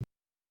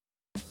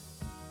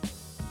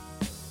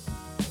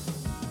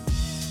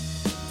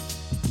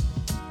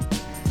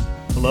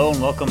Hello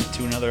and welcome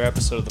to another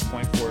episode of the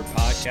Point Forward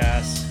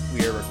Podcast.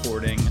 We are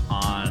recording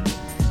on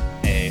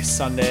a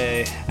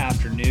Sunday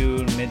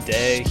afternoon,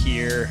 midday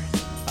here,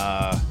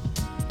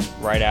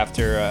 right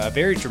after a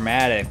very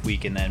dramatic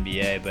week in the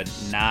NBA, but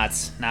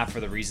not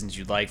for the reasons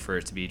you'd like for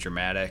it to be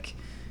dramatic.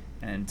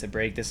 And to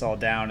break this all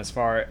down as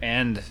far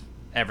and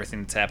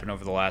everything that's happened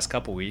over the last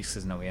couple weeks,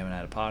 because we haven't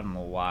had a pod in a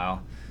little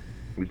while.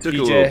 We took a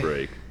little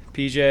break.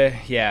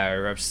 PJ, yeah,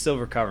 I'm still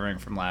recovering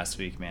from last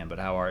week, man, but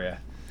how are you?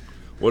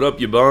 What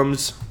up, you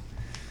bums?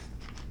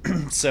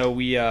 So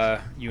you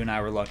and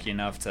I were lucky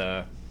enough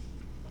to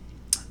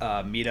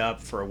meet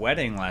up for a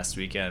wedding last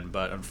weekend,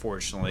 but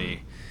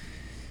unfortunately,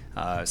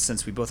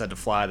 since we both had to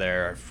fly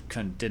there,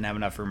 didn't have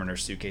enough room in our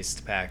suitcases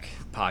to pack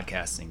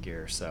podcasting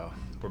gear. So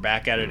we're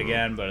back at it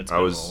again, but it's been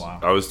a little while.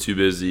 I was too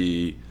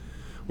busy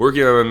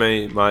working on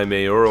my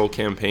mayoral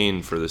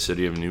campaign for the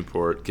city of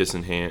Newport,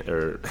 kissing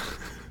hands,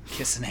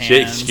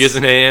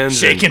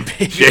 shaking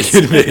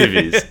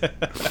babies.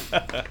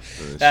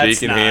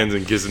 Shaking hands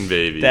and kissing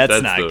babies.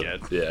 That's not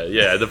good.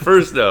 Yeah. The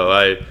first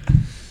I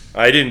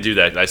didn't do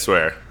that. I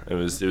swear. It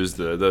was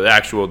the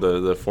actual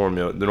the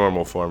formula, the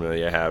normal formula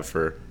you have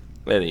for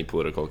any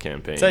political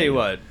campaign. Tell you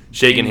what,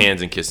 shaking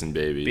hands and kissing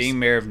babies. Being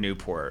mayor of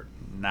Newport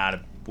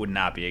would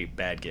not be a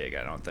bad gig.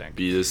 I don't think.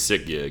 Be a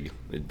sick gig.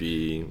 It'd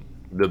be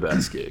the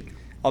best gig.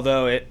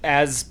 Although,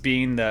 as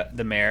being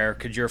the mayor,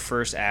 could your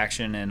first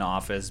action in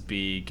office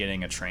be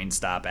getting a train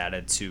stop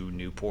added to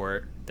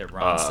Newport that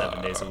runs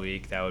 7 days a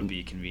week? That would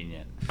be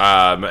convenient.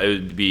 It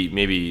would be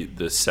maybe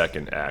the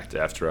second act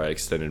after I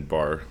extended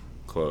bar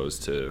close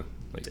to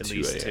like at 2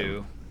 least a.m.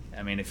 2.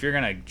 I mean, if you're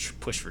gonna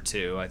push for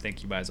 2, I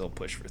think you might as well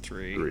push for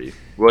 3. 3.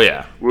 Well,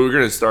 yeah, we're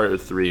gonna start at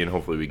 3, and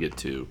hopefully we get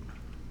 2.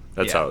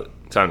 That's how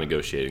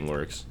negotiating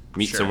works.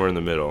 Meet somewhere in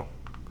the middle.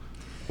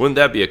 Wouldn't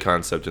that be a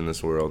concept in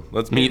this world?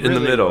 Let's meet in the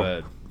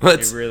middle.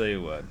 It really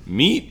would.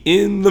 Meet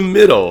in the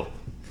middle.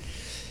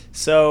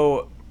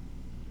 So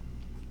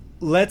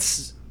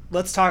let's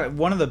talk.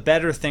 One of the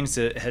better things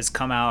that has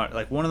come out,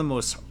 like one of the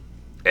most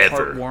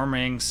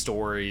heartwarming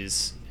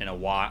stories in a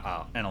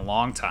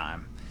long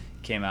time,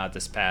 came out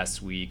this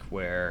past week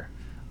where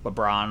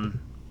LeBron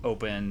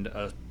opened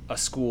a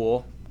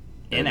school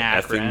in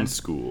Akron.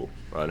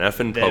 An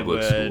effing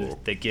public school.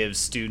 That gives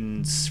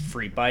students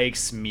free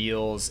bikes,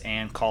 meals,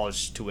 and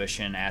college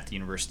tuition at the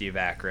University of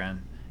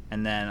Akron.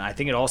 And then I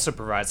think it also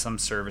provides some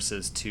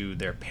services to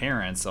their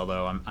parents,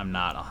 although I'm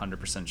not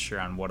 100% sure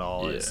on what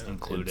all is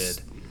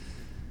included.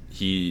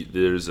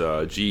 There's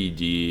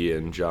GED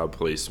and job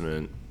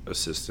placement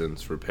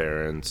assistance for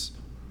parents.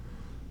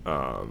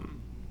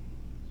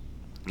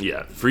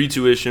 Free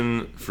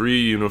tuition,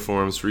 free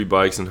uniforms, free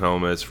bikes and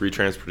helmets, free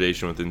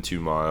transportation within 2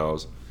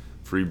 miles,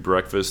 free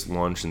breakfast,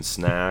 lunch, and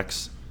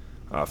snacks,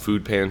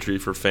 food pantry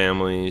for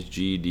families,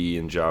 GED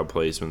and job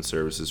placement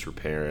services for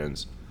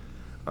parents,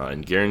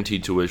 and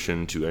guaranteed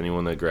tuition to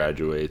anyone that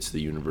graduates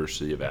the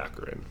University of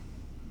Akron.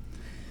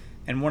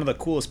 And one of the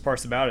coolest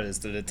parts about it is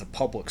that it's a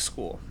public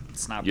school.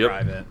 It's not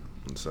private.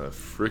 It's a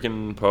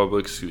freaking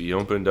public school. He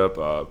opened up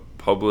a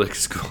public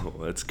school.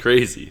 That's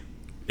crazy.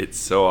 It's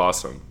so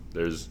awesome.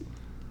 There's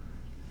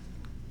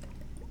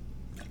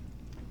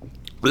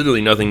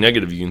literally nothing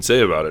negative you can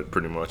say about it,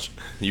 pretty much.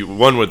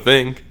 One would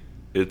think.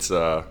 It's,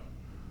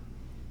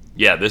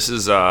 this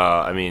is,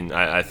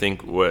 I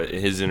think what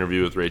his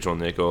interview with Rachel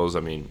Nichols,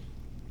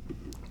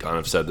 kind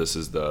of said this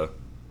is the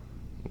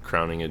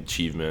crowning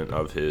achievement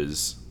of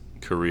his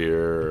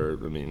career.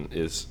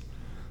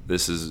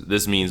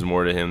 This means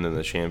more to him than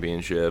the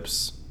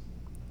championships.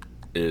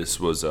 This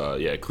was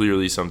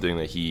clearly something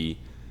that he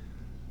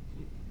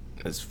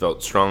has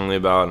felt strongly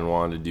about and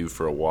wanted to do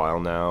for a while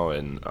now,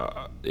 and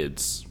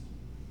it's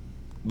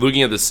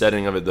looking at the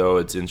setting of it, though,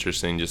 it's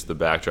interesting, just the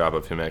backdrop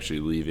of him actually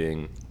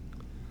leaving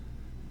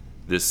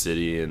this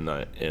city and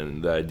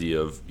the idea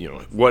of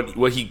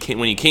when he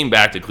came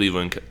back to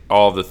Cleveland,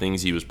 all of the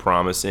things he was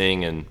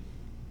promising, and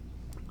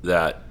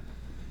that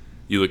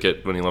you look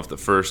at when he left the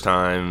first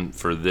time,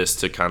 for this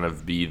to kind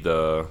of be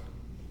the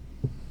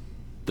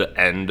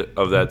end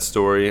of that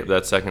story.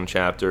 That second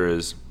chapter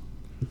is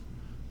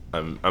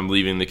I'm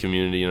leaving the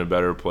community in a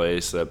better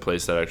place, that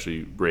place that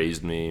actually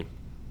raised me.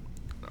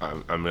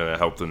 I'm going to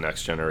help the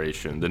next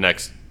generation, and the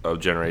next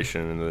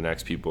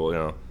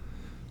people,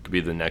 could be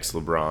the next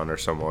LeBron or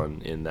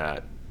someone in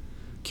that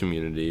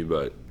community.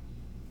 But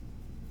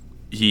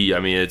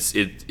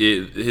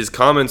his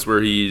comments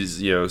where he's,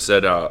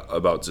 said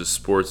about just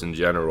sports in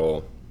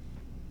general,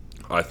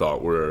 I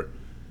thought were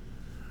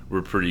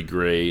pretty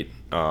great.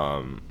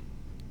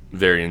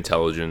 Very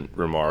intelligent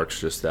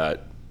remarks, just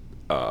that,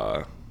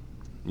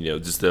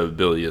 just the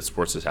ability that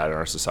sports has had in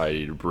our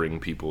society to bring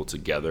people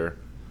together.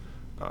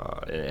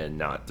 And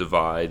not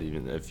divide.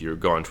 Even if you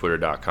go on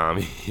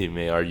Twitter.com, you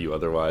may argue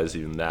otherwise,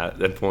 even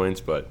at points.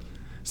 But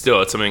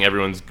still, it's something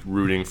everyone's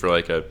rooting for,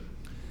 like a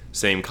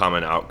same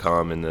common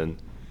outcome. And then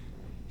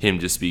him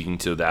just speaking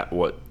to that,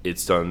 what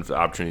it's done, for the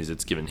opportunities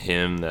it's given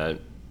him. That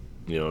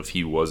if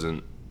he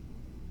wasn't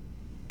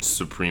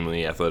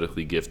supremely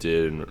athletically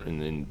gifted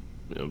and then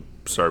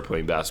started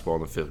playing basketball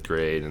in the 5th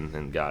grade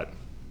and got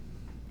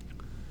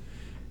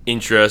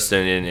interest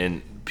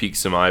and pique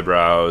some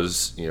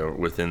eyebrows,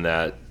 within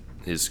that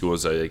his school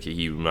is like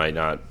he might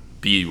not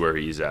be where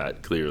he's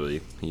at.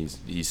 Clearly,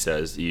 he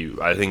says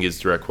I think his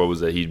direct quote was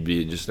that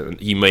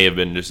he may have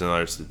been just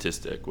another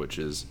statistic, which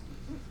is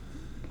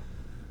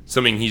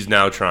something he's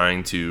now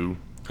trying to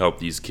help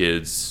these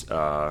kids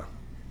that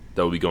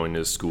will be going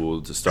to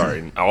school to start.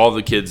 And all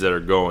the kids that are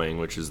going,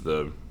 which is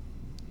the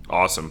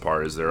awesome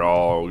part, is they're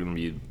all going to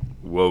be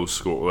low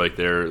score. Like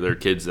they're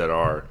kids that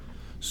are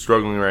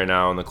struggling right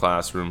now in the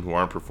classroom who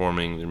aren't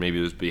performing. Maybe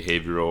there's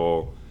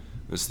behavioral,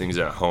 there's things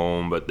at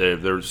home, but they're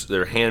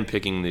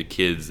handpicking the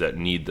kids that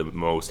need the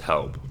most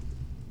help,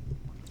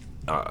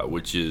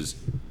 which is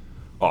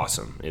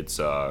awesome. It's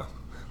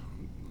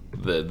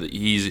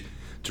he's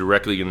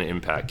directly going to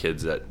impact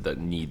kids that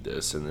need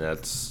this, and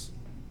that's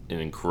an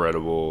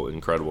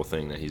incredible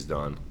thing that he's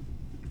done.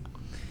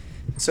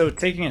 So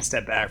taking a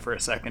step back for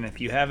a second,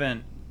 if you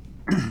haven't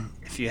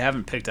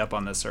picked up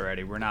on this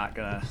already, we're not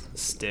gonna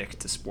stick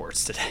to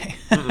sports today.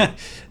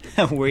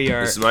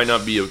 This might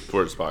not be a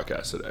sports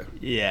podcast today.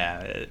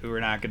 Yeah, we're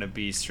not gonna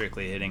be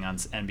strictly hitting on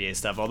NBA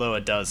stuff, although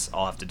it does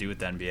all have to do with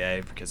the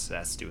NBA because it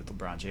has to do with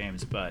LeBron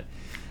James. But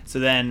so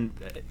then,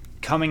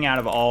 coming out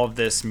of all of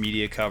this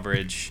media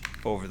coverage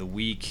over the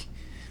week,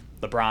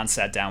 LeBron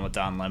sat down with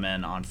Don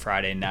Lemon on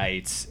Friday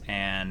night,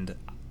 and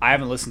I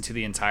haven't listened to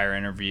the entire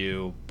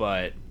interview,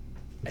 but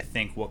I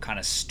think what kind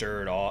of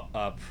stirred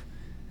up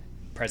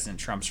President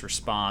Trump's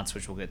response,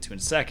 which we'll get to in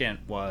a second,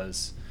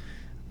 was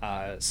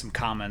some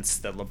comments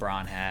that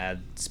LeBron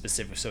had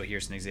specific. So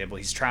here's an example.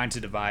 He's trying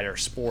to divide our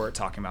sport,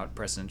 talking about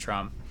President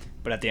Trump,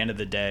 but at the end of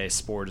the day,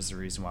 sport is the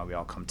reason why we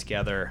all come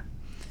together.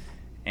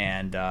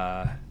 And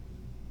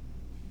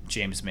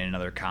James made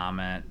another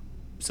comment.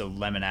 So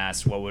Lemon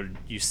asked, what would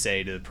you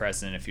say to the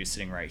president if he was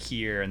sitting right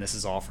here? And this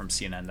is all from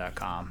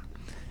CNN.com.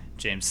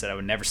 James said, I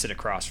would never sit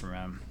across from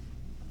him.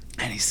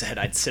 And he said,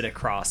 I'd sit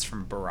across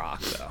from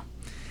Barack, though.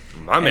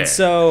 My man. And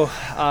so,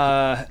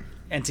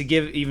 and to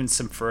give even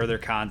some further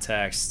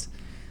context,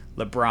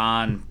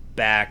 LeBron,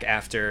 back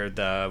after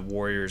the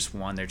Warriors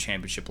won their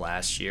championship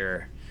last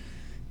year,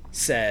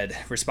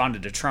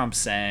 responded to Trump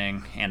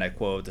saying, and I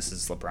quote, this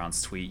is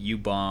LeBron's tweet, "You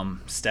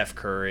bum, Steph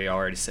Curry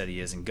already said he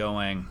isn't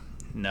going.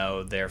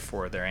 No,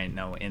 therefore there ain't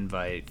no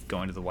invite.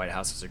 Going to the White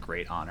House was a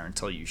great honor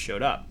until you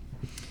showed up."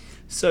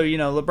 So,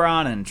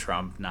 LeBron and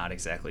Trump not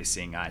exactly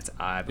seeing eye to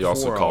eye before all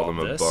this. He also called him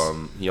a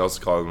bum. He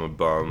also called him a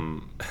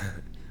bum.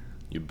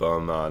 You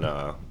bum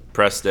on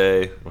press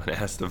day when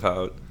asked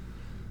about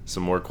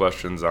some more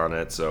questions on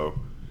it. So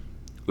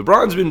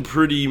LeBron's been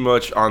pretty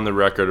much on the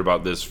record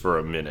about this for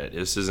a minute.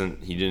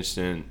 He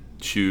didn't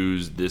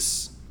choose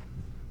this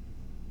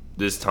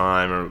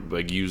time or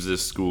use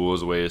this school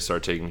as a way to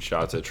start taking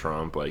shots at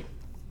Trump.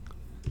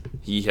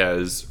 He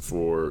has,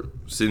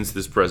 since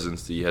this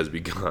presidency has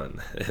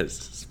begun, has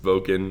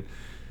spoken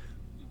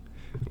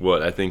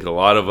what I think a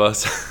lot of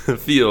us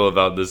feel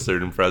about this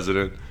certain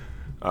president,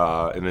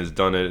 and has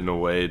done it in a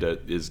way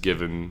that is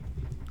given,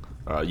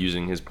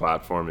 using his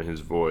platform and his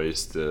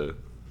voice to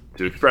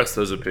express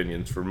those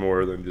opinions for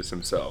more than just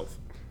himself.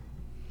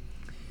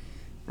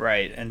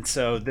 Right, and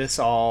so this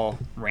all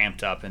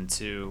ramped up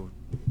into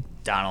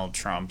Donald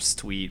Trump's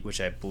tweet,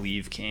 which I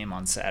believe came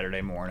on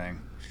Saturday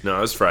morning. No,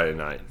 it was Friday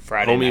night.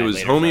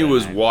 Homie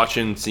was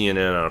watching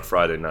CNN on a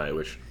Friday night,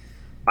 which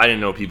I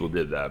didn't know people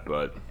did that,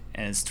 but.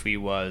 And his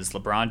tweet was,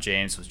 LeBron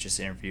James was just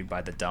interviewed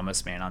by the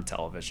dumbest man on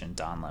television,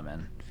 Don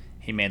Lemon.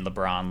 He made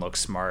LeBron look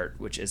smart,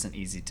 which isn't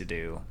easy to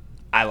do.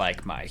 I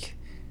like Mike.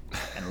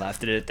 And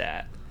left it at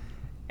that.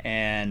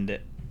 And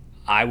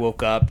I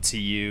woke up to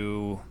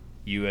you.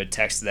 You had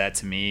texted that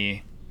to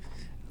me.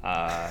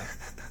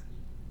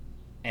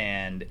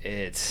 And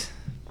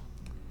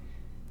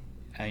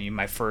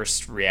my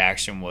first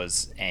reaction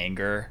was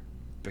anger,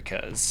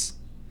 because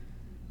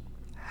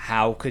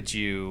how could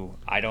you?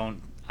 I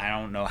don't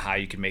know how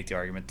you could make the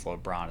argument that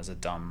LeBron is a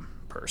dumb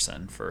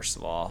person, first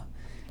of all,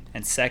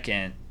 and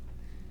second,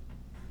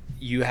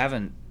 you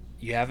haven't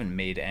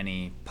made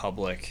any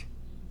public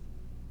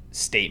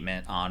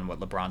statement on what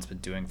LeBron's been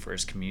doing for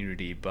his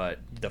community, but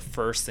the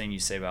first thing you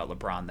say about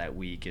LeBron that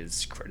week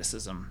is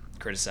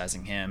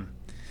criticizing him.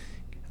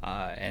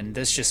 And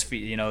this just,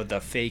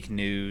 the fake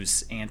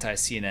news,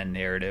 anti-CNN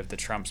narrative that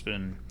Trump's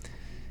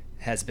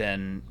has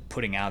been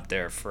putting out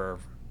there for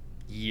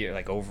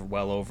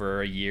well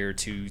over a year,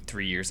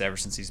 2-3 years, ever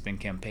since he's been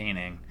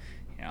campaigning.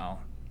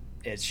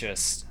 It's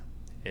just,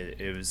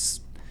 it was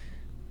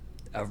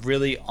a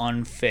really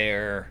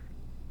unfair,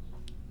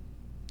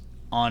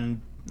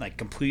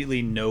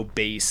 completely no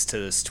base to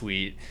this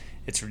tweet.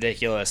 It's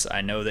ridiculous.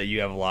 I know that you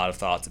have a lot of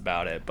thoughts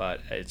about it,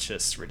 but it's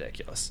just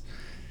ridiculous.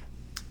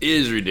 It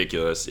is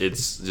ridiculous.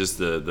 It's just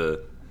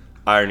the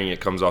irony. It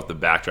comes off the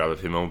backdrop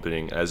of him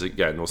opening, as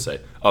again we'll say,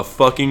 a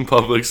fucking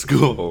public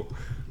school,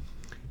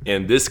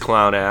 and this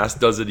clown ass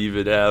doesn't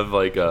even have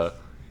Betsy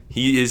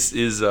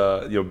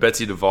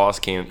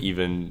DeVos can't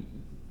even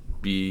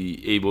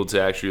be able to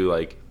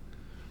actually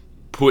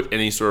put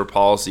any sort of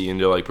policy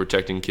into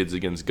protecting kids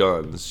against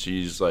guns.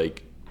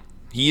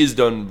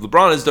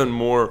 LeBron has done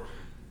more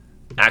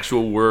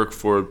actual work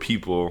for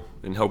people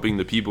and helping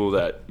the people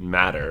that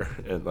matter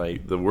and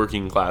like the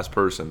working class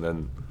person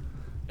than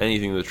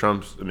anything the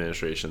Trump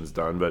administration's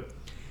done. But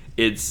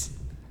it's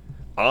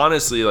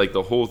honestly like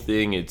the whole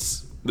thing.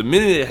 It's the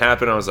minute it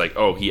happened, I was like,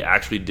 oh, he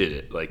actually did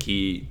it. Like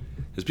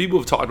because people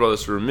have talked about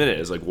this for a minute.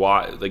 It's like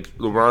why, like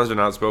LeBron's been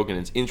outspoken.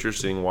 It's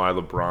interesting why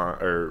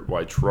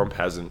why Trump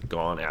hasn't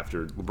gone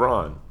after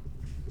LeBron.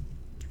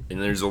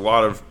 And there's a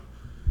lot of,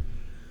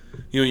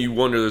 you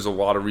wonder, there's a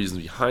lot of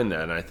reasons behind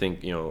that. And I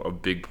think, a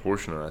big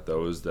portion of that,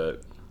 though, is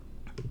that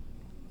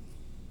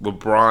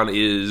LeBron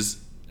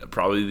is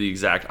probably the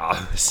exact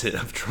opposite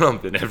of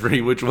Trump in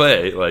every which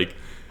way. Like,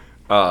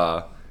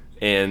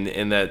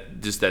 and that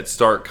just that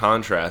stark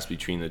contrast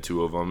between the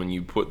two of them, and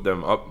you put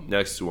them up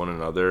next to one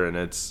another, and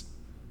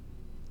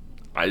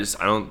I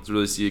don't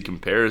really see a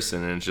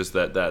comparison. And it's just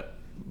that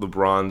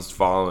LeBron's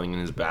following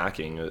and his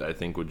backing, I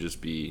think, would just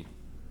be.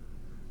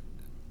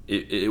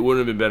 It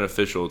wouldn't have been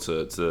beneficial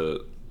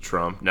to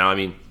Trump. Now, I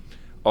mean,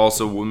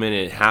 also, when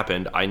it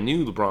happened, I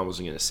knew LeBron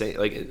wasn't going to say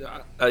like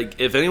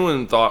if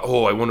anyone thought,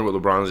 oh, I wonder what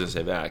LeBron was going to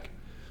say back.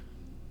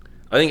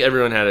 I think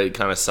everyone had to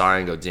kind of sigh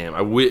and go, damn.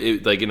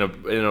 Like in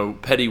a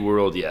petty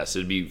world, yes,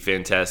 it'd be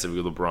fantastic if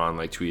LeBron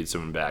like tweeted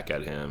someone back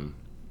at him,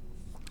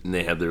 and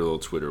they had their little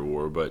Twitter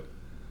war. But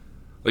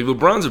like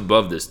LeBron's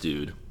above this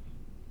dude,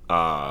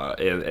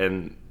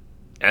 and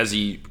as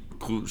he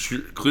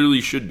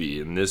clearly should be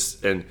in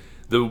this. And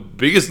the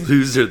biggest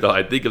loser, though,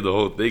 I think, of the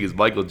whole thing is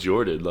Michael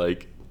Jordan.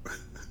 Like,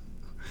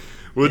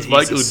 what's He's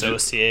Michael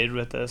associated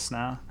with this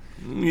now?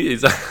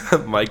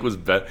 Mike was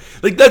better.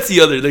 Like, that's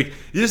the other, like,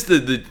 just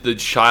the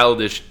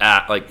childish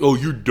act. Like, oh,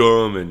 you're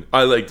dumb, and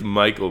I liked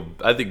Michael.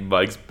 I think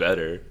Mike's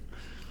better.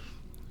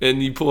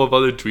 And you pull up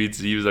other tweets,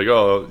 and he was like,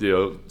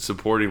 oh,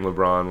 supporting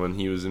LeBron when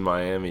he was in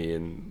Miami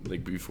and,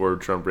 like, before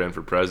Trump ran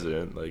for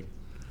president. Like,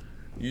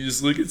 you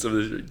just look at some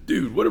of this, like,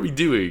 dude, what are we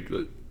doing?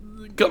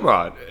 Like, come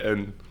on.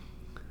 And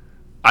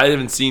I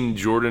haven't seen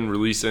Jordan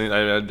release anything.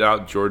 I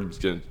doubt Jordan's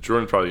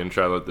probably gonna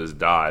try to let this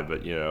die.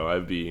 But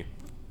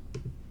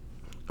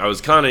I was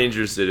kind of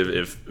interested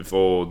if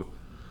old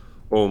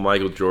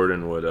Michael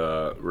Jordan would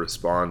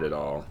respond at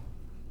all,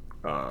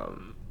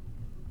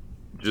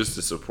 just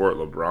to support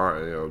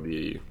LeBron.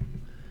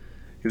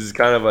 Because it's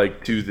kind of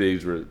like two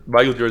things where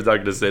Michael Jordan's not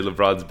gonna say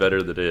LeBron's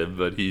better than him,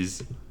 but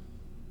he's.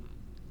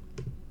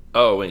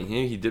 Oh wait,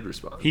 he did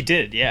respond. He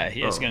did, yeah.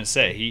 I was gonna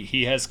say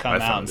he has come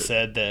out and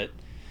said that.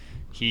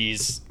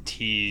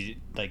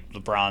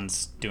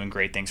 LeBron's doing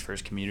great things for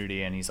his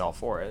community and he's all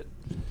for it.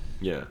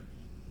 Yeah.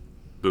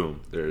 Boom.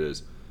 There it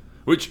is.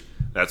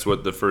 That's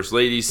what the First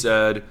Lady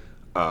said.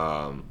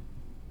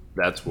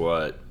 That's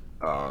what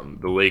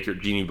the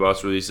Jeannie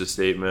Buss released a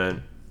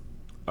statement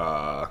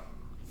on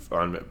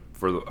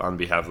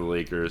behalf of the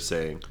Lakers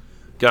saying,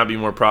 "Cannot be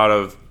more proud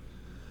to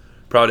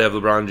have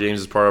LeBron James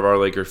as part of our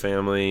Laker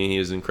family. He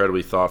is an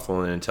incredibly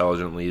thoughtful and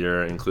intelligent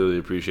leader and clearly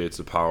appreciates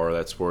the power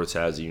that sports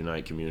has to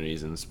unite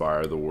communities and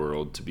inspire the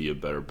world to be a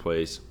better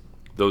place.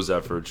 Those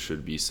efforts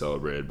should be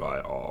celebrated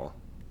by all."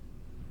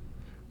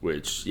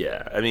 Which,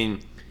 yeah, I mean,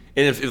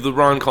 and if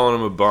LeBron calling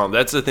him a bum,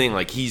 that's the thing.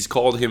 Like, he's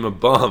called him a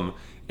bum,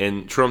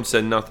 and Trump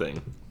said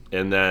nothing.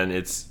 And then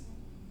it's,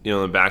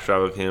 the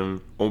backdrop of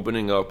him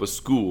opening up a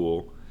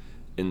school,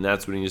 and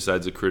that's when he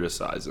decides to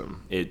criticize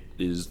him. It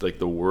is, like,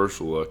 the worst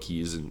look.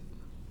 He's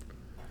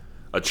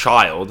a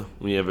child.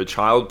 We have a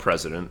child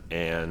president,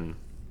 and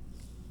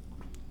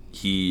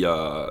he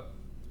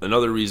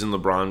another reason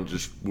LeBron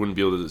just wouldn't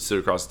be able to sit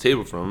across the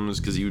table from him is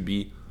because he would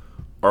be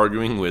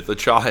arguing with a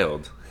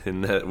child,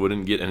 and that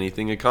wouldn't get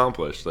anything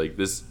accomplished. Like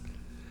this,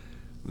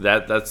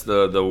 that's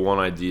the one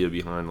idea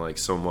behind like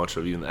so much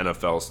of even the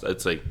NFL.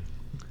 It's like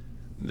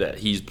that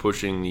he's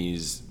pushing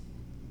these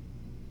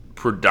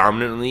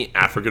predominantly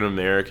African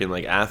American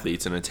like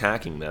athletes and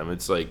attacking them.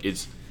 It's like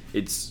it's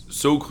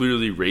so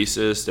clearly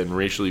racist and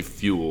racially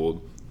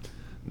fueled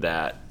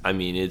that, I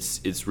mean,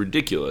 it's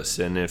ridiculous.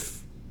 And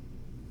if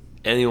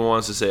anyone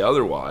wants to say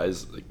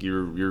otherwise, like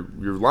you're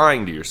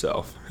lying to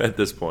yourself at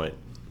this point.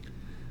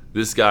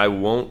 This guy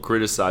won't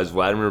criticize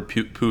Vladimir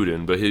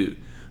Putin, but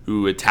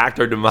who attacked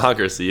our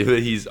democracy.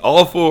 He's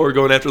all for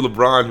going after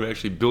LeBron, who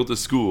actually built a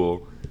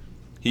school.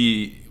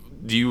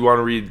 Do you want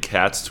to read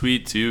Kat's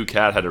tweet too?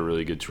 Kat had a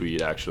really good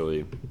tweet,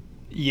 actually.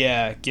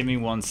 Yeah, give me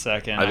 1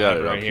 second. I got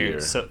it right here.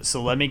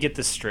 So let me get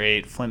this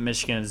straight. Flint,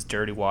 Michigan is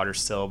dirty water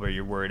still, but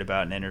you're worried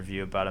about an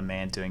interview about a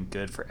man doing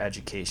good for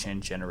education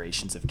and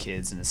generations of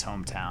kids in his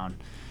hometown.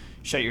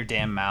 Shut your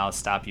damn mouth,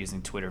 stop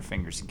using Twitter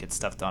fingers, and get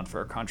stuff done for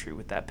our country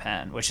with that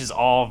pen, which is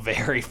all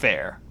very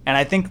fair. And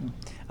I think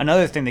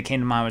another thing that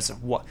came to mind was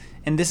what,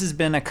 and this has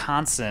been a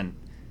constant.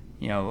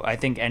 I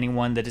think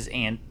anyone that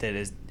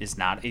is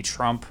not a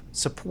Trump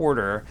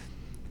supporter,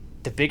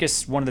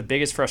 one of the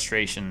biggest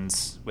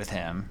frustrations with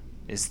him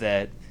is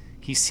that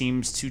he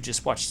seems to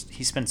just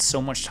he spends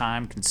so much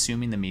time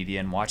consuming the media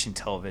and watching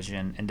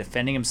television and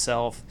defending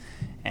himself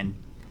and,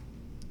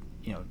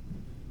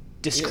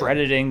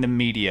 discrediting the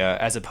media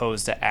as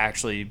opposed to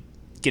actually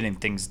getting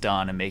things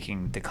done and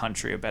making the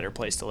country a better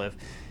place to live.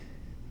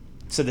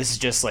 So this is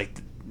just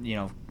like,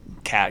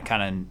 Cat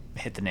kind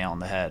of hit the nail on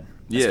the head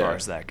as Yeah. far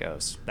as that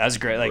goes. That was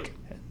great. Like,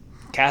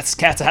 Cat's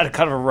had a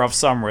kind of a rough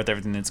summer with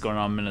everything that's going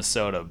on in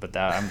Minnesota, but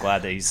I'm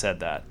glad that he said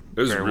that. It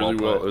was Very really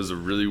put. It was a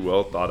really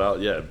well thought out.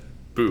 Yeah,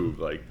 boo.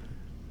 Like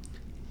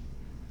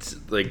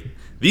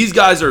these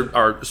guys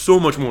are so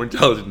much more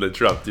intelligent than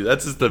Trump, dude.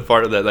 That's just the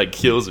part that like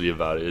kills me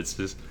about it. It's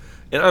just,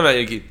 and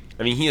I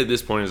mean, he at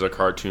this point is a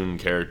cartoon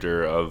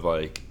character of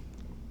like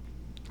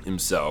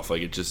himself.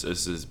 Like it's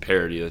this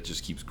parody that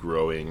just keeps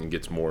growing and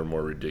gets more and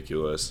more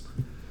ridiculous.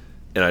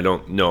 And I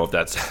don't know if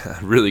that's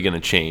really going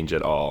to change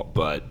at all.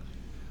 But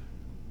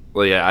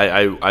well,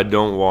 yeah, I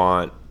don't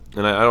want,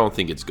 and I don't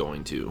think it's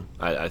going to.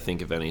 I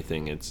think if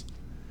anything, it's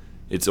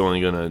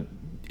only going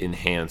to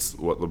enhance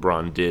what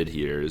LeBron did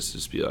here. Is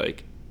just be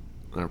like,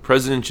 our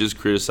president just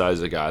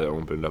criticized a guy that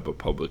opened up a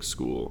public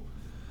school,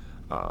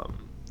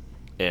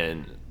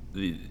 and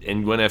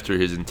went after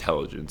his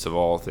intelligence of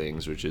all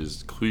things, which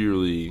is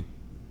clearly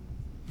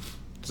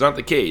it's not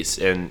the case.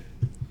 And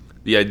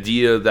the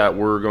idea that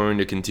we're going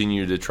to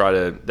continue to try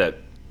to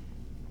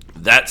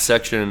that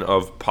section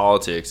of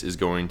politics is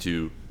going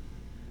to,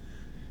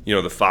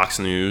 the Fox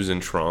News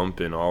and Trump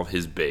and all of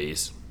his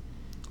base,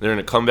 they're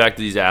going to come back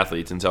to these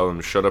athletes and tell them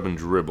to shut up and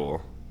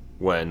dribble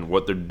when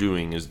what they're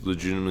doing is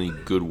legitimately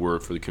good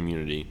work for the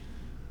community.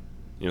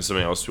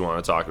 Something else we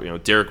want to talk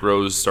about. Derrick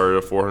Rose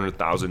started a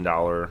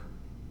 $400,000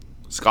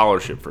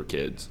 scholarship for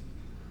kids.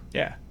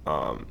 Yeah.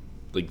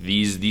 Like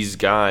these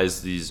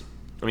guys,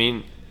 I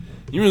mean,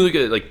 you really look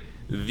at it, like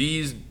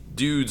these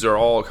dudes are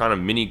all kind of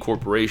mini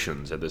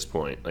corporations at this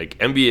point, like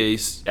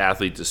NBA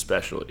athletes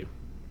especially.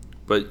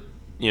 But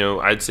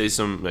I'd say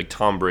some like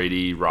Tom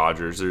Brady,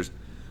 Rodgers. There's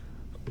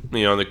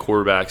the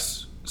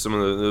quarterbacks, some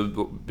of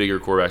the bigger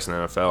quarterbacks in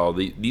the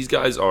NFL. These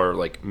guys are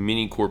like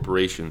mini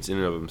corporations in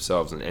and of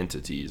themselves and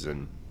entities.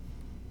 And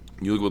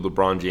you look what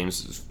LeBron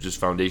James' just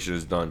foundation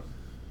has done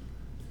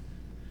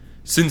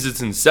since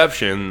its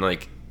inception.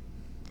 Like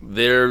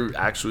they're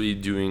actually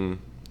doing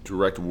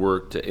direct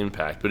work to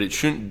impact, but it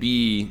shouldn't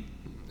be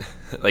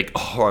like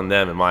all on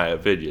them, in my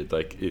opinion.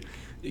 Like,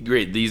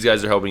 great, these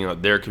guys are helping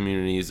out their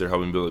communities, they're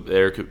helping build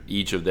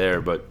each of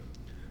their, but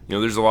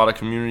there's a lot of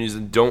communities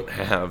that don't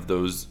have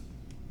those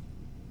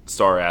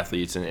star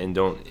athletes and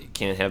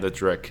can't have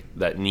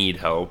that need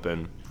help.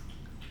 And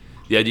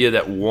the idea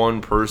that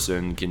one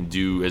person can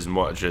do as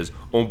much as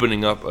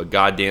opening up a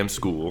goddamn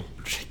school,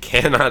 which I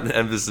cannot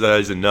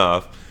emphasize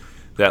enough,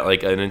 that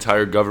like an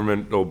entire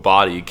governmental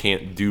body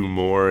can't do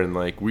more. And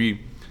like we're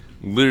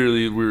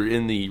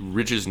in the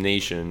richest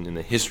nation in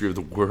the history of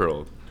the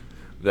world,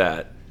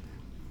 that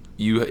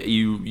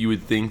you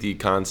would think the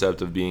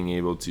concept of being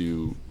able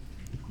to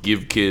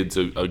give kids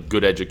a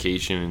good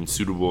education and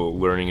suitable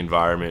learning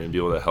environment and be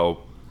able to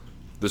help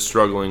the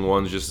struggling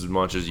ones just as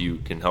much as you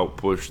can help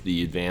push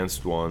the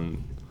advanced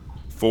one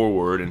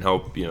forward and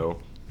help,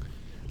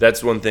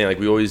 that's one thing. Like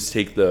we always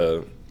take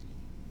the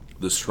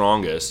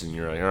strongest, and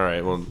you're like, all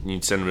right, well,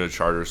 you send them to a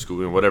charter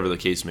school, whatever the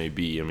case may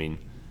be. I mean,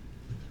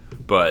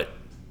 but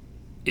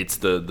it's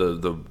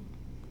the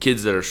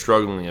kids that are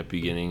struggling at the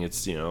beginning.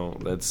 It's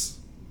that's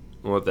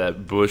what that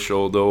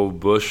old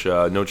Bush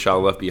No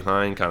Child Left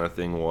Behind kind of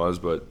thing was,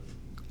 but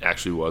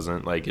actually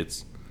wasn't. Like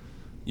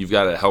you've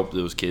got to help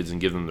those kids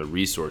and give them the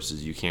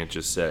resources. You can't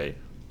just say,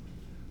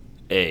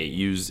 hey,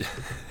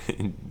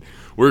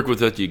 work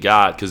with what you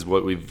got, because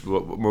what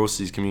most of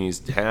these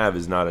communities have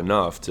is not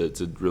enough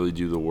to really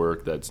do the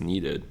work that's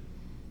needed.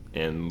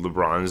 And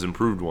LeBron has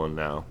improved one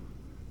now,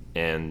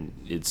 and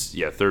it's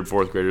third,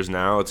 fourth graders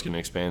now. It's going to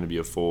expand to be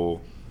a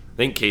full, I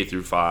think, K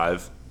through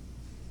 5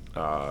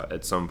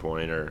 at some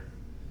point, or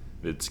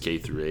it's K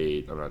through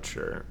 8. I'm not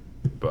sure,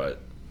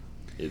 but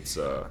it's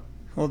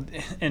well,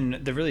 and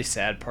the really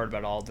sad part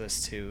about all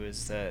this too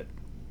is that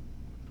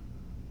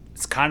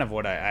it's kind of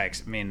what I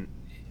mean.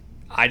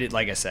 I did,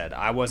 like I said,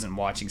 I wasn't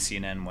watching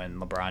CNN when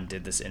LeBron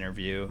did this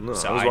interview. No,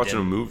 so I was watching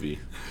a movie.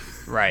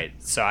 Right.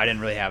 So I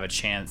didn't really have a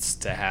chance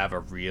to have a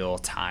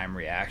real-time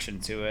reaction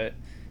to it.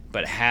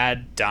 But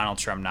had Donald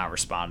Trump not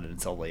responded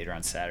until later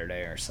on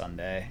Saturday or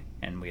Sunday,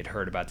 and we had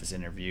heard about this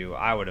interview,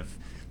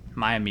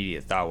 my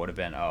immediate thought would have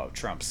been, oh,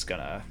 Trump's going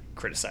to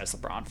criticize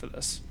LeBron for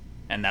this.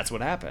 And that's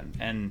what happened.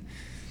 And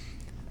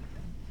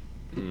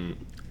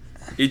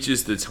it's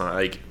just the time,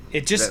 like,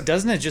 it just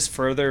doesn't it just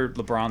further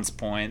LeBron's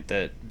point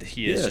that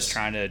he is just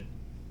trying to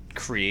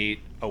create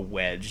a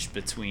wedge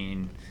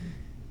between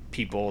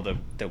people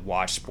that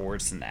watch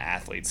sports and the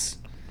athletes.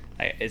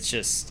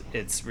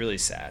 It's really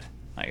sad.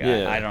 Like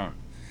I don't.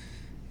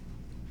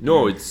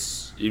 No,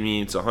 it's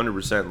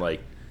 100%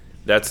 like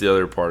that's the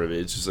other part of it.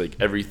 It's just like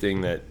every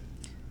point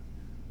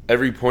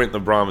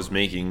LeBron was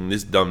making,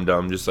 this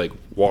dum-dum just like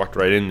walked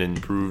right in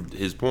and proved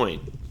his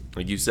point.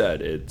 Like you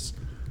said, it's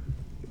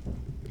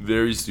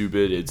very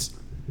stupid. It's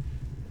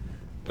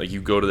like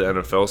you go to the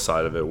NFL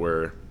side of it,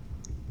 where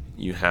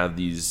you have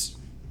these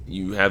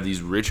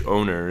rich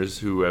owners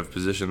who have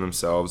positioned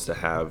themselves to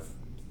have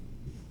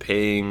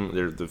paying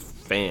the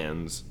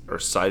fans are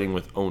siding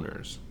with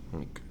owners.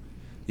 Like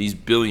these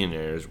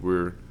billionaires,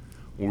 we're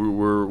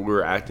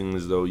we're acting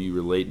as though you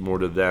relate more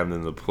to them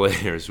than the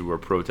players who are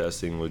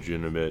protesting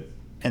legitimate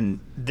And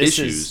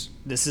issues.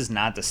 This is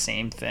not the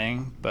same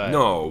thing, but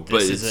No,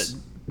 but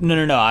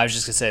no. I was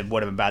just gonna say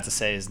what I'm about to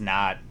say is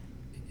not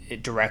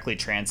it directly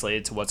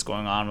translated to what's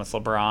going on with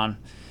LeBron.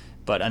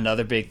 But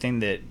another big thing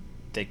that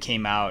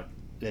came out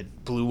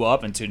that blew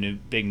up into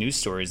big news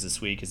stories this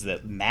week is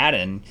that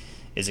Madden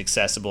is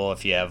accessible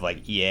if you have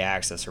like EA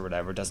access or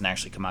whatever. It doesn't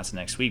actually come out to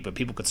next week, but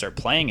people could start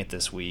playing it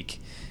this week.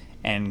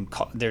 And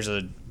there's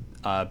a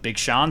Big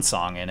Sean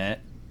song in it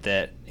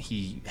that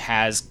he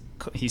says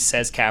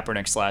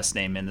Kaepernick's last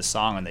name in the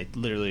song, and they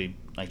literally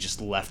like just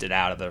left it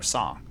out of their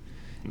song.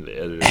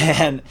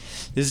 And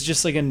this is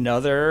just like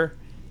another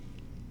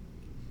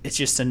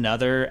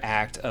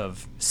act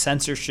of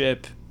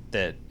censorship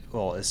that,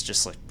 well, it's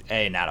just like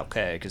not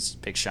okay, because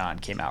Big Sean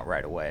came out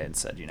right away and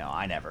said,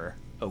 I never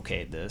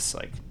okayed this.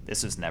 Like,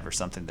 this was never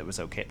something that was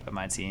okayed by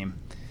my team.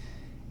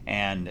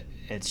 And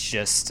it's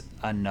just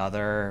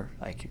another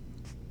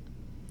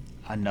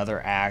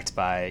act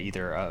by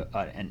either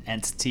an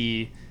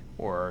entity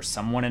or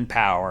someone in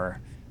power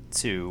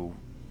to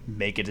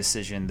make a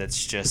decision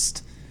that's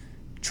just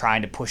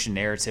trying to push a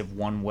narrative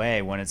one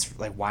way, when it's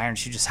like, why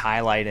aren't you just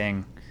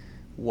highlighting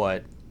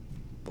what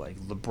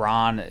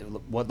LeBron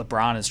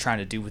is trying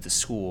to do with the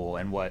school,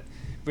 and what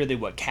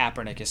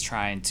Kaepernick is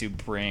trying to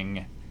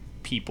bring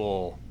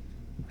people,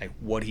 like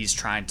what he's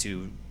trying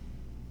to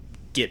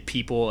get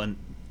people and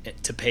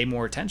to pay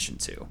more attention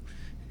to.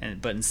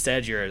 But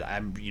instead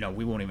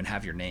we won't even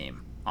have your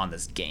name on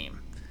this game.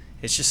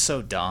 It's just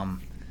so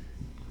dumb.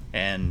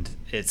 And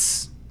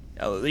it's,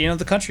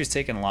 the country's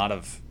taken a lot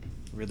of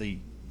really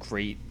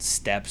great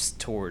steps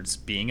towards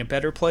being a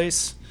better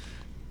place,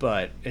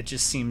 but it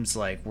just seems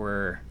like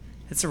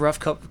it's a rough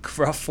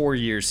 4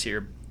 years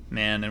here,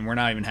 man, and we're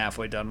not even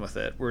halfway done with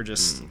it. We're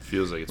just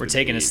feels like we're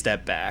taking a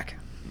step back.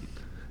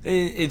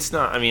 It's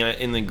not. I mean,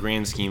 in the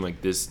grand scheme,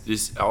 like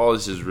this all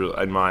this is real.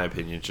 In my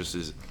opinion, it's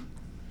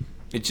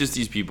just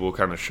these people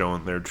kind of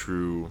showing their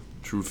true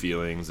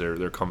feelings.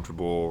 They're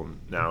comfortable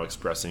now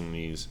expressing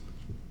these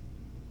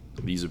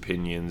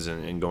opinions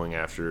and going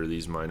after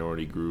these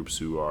minority groups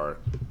who are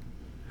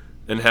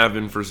and have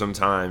been for some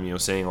time,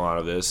 saying a lot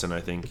of this. And I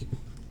think,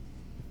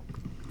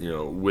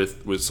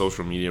 with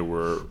social media,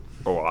 we're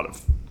a lot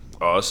of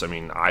us. I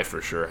mean, I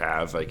for sure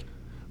have, like,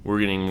 we're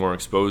getting more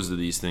exposed to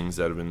these things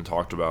that have been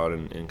talked about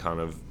and kind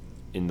of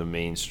in the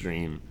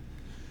mainstream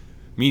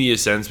media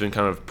sense been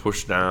kind of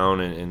pushed down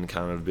and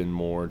kind of been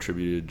more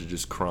attributed to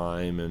just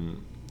crime,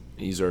 and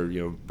these are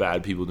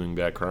bad people doing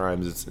bad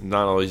crimes. It's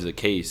not always the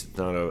case. It's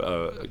not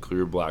a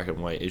clear black and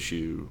white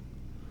issue.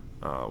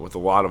 With a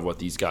lot of what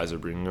these guys are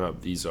bringing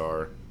up, these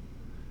are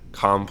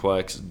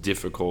complex,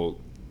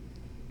 difficult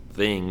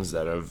things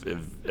that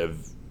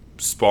have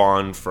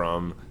spawned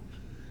from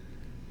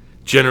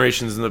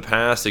generations in the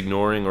past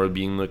ignoring or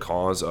being the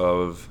cause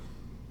of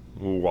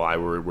why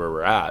we're where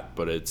we're at.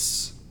 But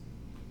it's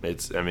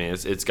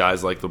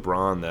guys like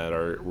LeBron that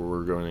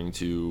we're going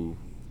to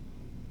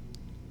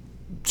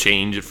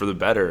change it for the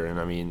better. And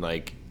I mean,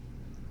 like,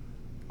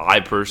 I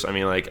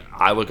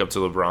look up to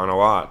LeBron a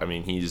lot. I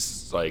mean,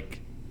 he's like,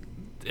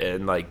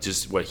 and like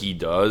just what he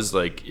does,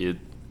 like, it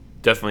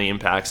definitely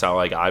impacts how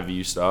like I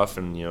view stuff.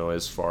 And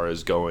as far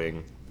as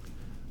going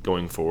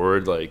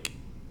forward, like,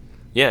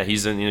 yeah,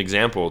 he's an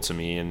example to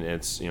me. And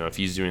it's, if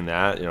he's doing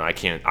that, I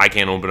can't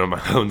open up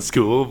my own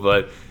school,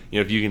 but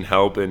if you can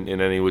help in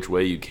any which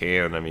way you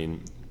can, I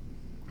mean,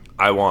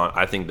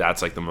 I think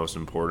that's like the most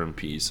important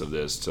piece of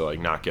this, to like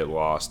not get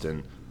lost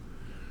in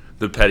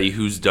the petty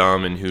who's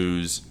dumb and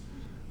who's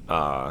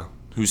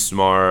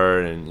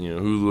smart and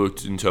who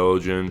looked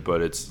intelligent.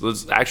 But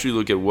let's actually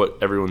look at what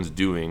everyone's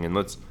doing, and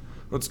let's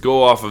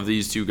go off of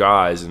these two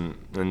guys and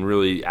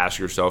really ask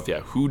yourself,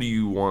 who do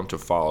you want to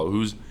follow?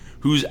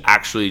 Who's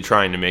actually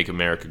trying to make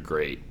America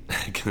great?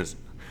 Because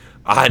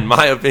in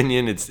my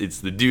opinion, it's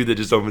the dude that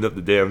just opened up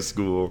the damn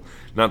school,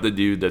 not the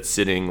dude that's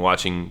sitting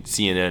watching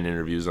CNN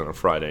interviews on a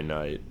Friday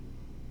night.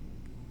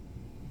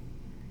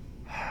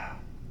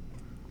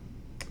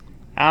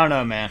 I don't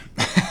know, man.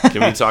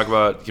 Can we talk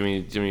about? Can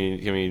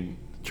we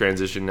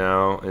transition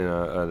now in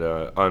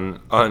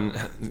an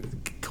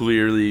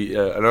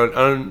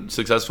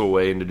unsuccessful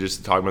way into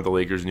just talking about the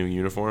Lakers' new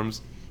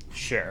uniforms?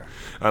 Sure.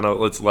 I don't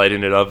know. Let's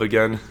lighten it up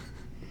again.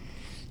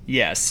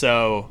 Yeah.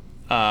 So.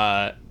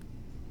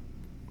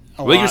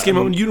 Lakers came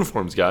out in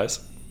uniforms,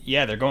 guys.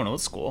 Yeah, they're going old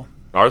school.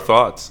 Our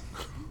thoughts.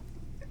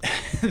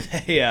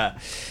 they're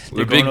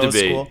the big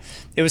debate. School.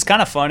 It was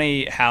kind of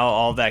funny how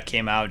all that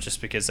came out,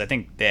 just because I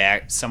think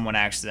someone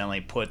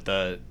accidentally put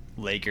the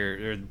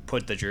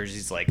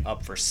jerseys like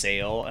up for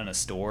sale in a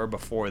store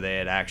before they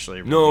had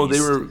actually released. No, they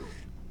were.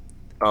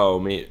 Oh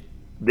man,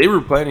 they were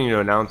planning to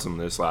announce them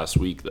this last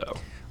week, though.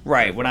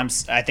 Right.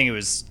 I think it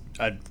was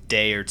a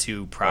day or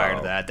two prior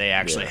to that, they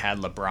actually had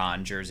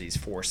LeBron jerseys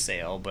for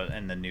sale, but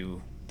in the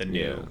new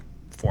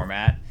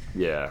format.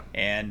 Yeah.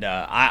 And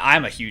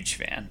I'm a huge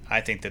fan.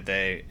 I think that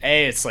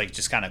it's like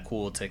just kind of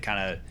cool to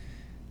kind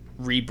of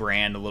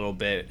rebrand a little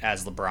bit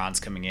as LeBron's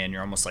coming in.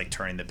 You're almost like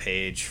turning the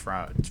page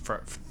for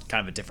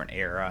kind of a different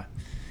era.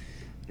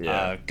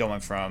 Yeah.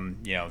 Going from,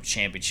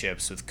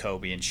 championships with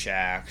Kobe and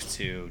Shaq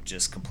to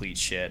just complete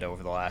shit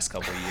over the last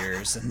couple of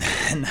years. And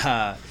then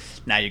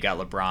now you got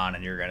LeBron,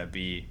 and you're going to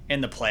be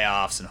in the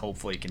playoffs and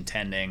hopefully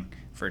contending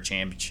for a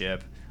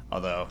championship.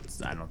 Although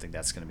I don't think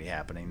that's going to be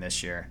happening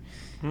this year.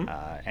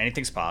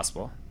 Anything's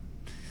possible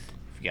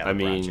if you got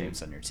LeBron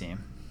James on your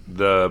team.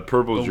 The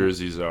purple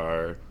jerseys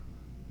are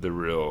the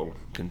real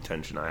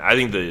contention. I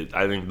think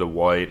the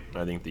white,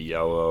 I think the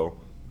yellow,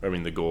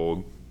 the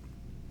gold.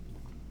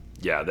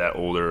 Yeah, that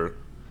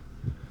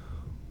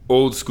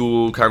old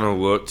school kind of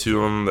look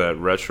to them, that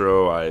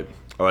retro, I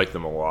like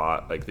them a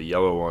lot. Like the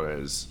yellow one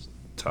is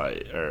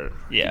tight, or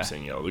I keep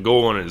saying yellow. The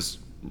gold one is...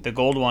 The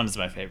gold one is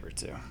my favorite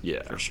too.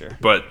 Yeah. For sure.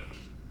 But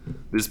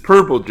this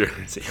purple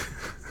jersey...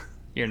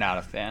 You're not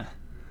a fan.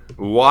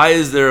 Why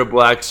is there a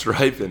black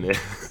stripe in it?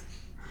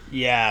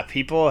 Yeah,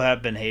 people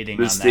have been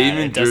hating on that.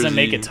 It doesn't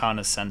make a ton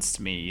of sense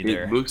to me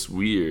either. It looks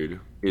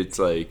weird. It's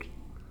like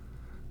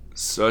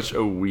such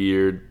a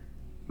weird...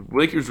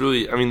 Lakers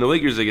really... the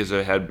Lakers, I guess,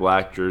 have had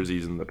black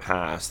jerseys in the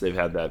past. They've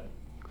had that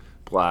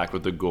black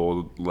with the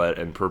gold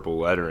and purple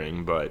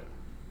lettering, but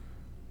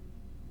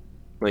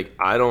when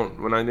I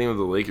think of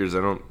the Lakers,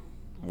 I don't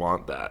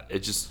want that. It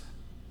just...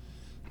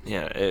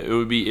 Yeah, it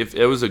would be if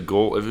it was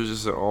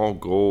just an all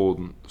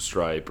gold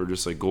stripe, or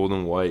just like gold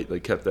and white,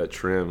 like kept that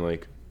trim,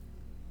 like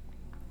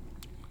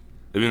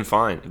it'd been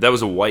fine. If that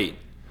was a white,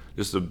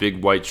 just a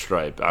big white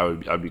stripe,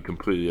 I'd be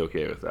completely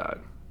okay with that.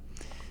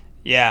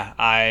 Yeah,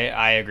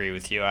 I agree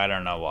with you. I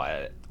don't know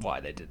why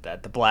they did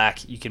that. The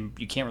black, you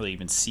can't really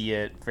even see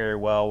it very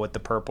well with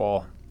the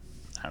purple.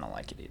 I don't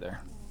like it either.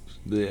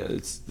 Yeah,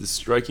 it's the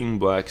striking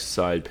black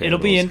side panels. It'll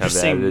be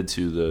interesting. Have added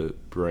to the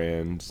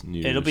brand's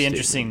new. It'll be statement.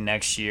 Interesting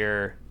next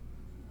year.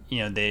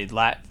 They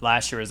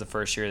last year was the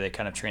first year they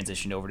kind of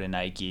transitioned over to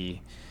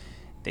Nike.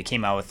 They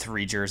came out with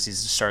 3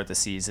 jerseys to start the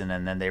season,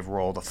 and then they've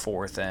rolled a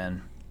 4th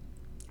in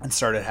and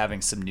started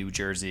having some new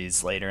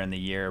jerseys later in the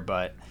year.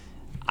 But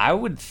I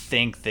would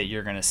think that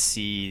you're going to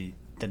see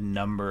the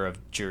number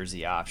of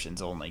jersey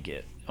options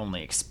only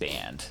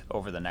expand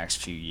over the next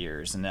few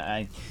years, and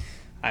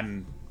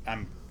I'm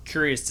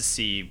curious to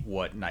see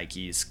what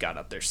Nike's got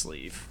up their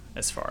sleeve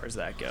as far as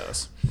that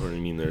goes. What do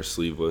you mean they're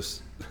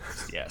sleeveless?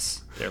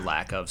 Yes, their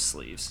lack of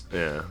sleeves.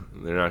 Yeah,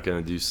 they're not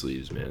gonna do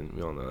sleeves, man.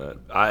 We all know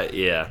that.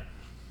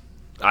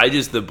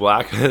 The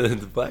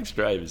black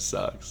stripe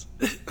sucks.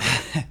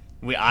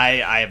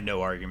 I have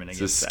no argument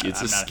against that.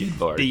 It's a skid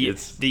mark.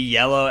 The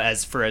yellow,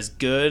 as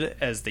good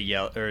as the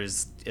yellow, or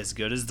as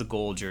good as the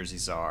gold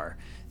jerseys are,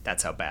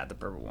 that's how bad the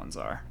purple ones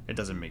are. It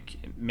doesn't make.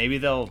 Maybe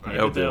they'll. I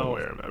hope they don't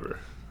wear them ever.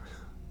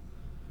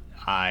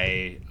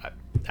 I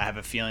have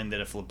a feeling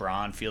that if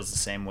LeBron feels the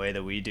same way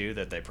that we do,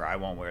 that they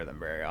probably won't wear them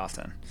very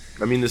often.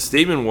 The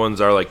statement ones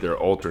are like their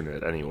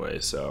alternate anyway,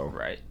 so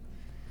right.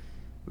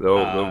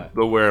 They'll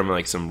wear them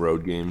like some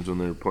road games when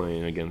they're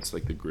playing against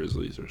like the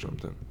Grizzlies or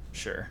something.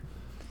 Sure.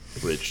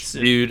 Which,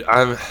 dude,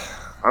 I'm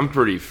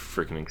pretty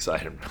freaking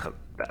excited about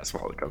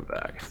basketball to come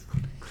back.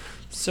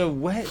 So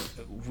what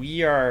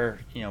we are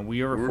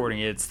recording.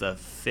 It's the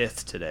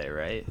 5th today,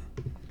 right?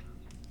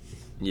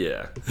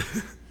 Yeah.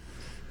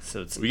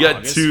 So it's we got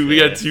August two. 5th. We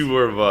got 2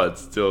 more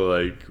months till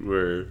like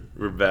we're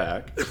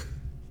back.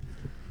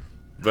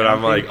 But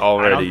I'm like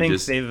already. I don't think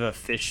just they've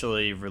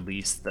officially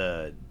released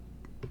the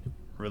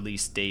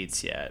release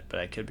dates yet, but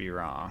I could be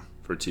wrong.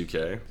 For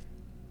 2K.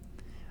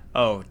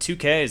 Oh,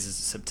 2K is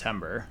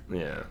September.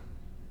 Yeah.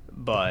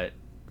 But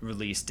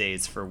release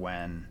dates for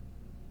when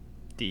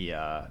the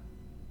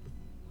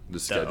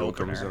schedule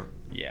comes out.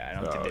 Yeah, I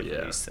don't think they've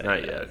released that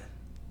not yet.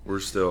 We're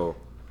still.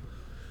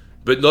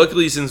 But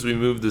luckily, since we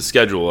moved the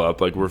schedule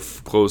up, like we're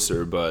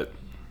closer. But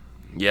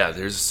yeah,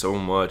 there's so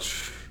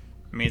much.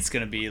 It's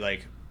gonna be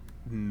like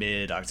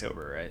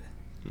mid-October, right?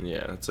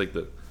 Yeah,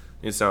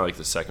 it's not like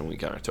the second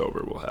week in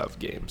October we'll have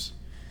games.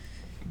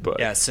 But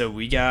yeah, so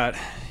we got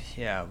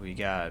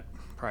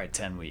probably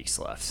 10 weeks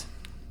left.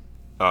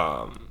 You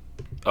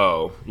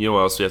know what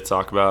else we have to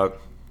talk about?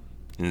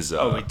 Is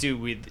we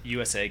do.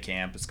 USA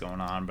camp is going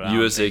on, but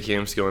USA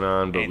camp's going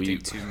on, but we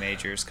 2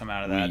 majors come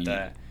out of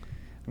that.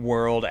 The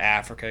World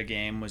Africa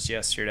game was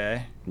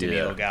yesterday.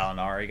 Danilo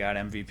Gallinari got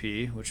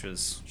MVP, which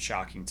was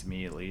shocking to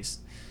me at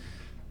least.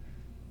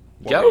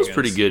 Gallo's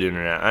pretty good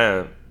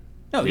internet.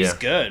 No, he's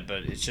good,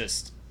 but it's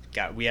just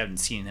we haven't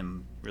seen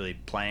him really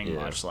playing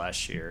much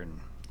last year, and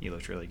he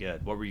looked really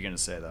good. What were you going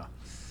to say though?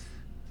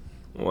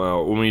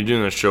 Well, when we were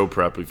doing the show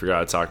prep, we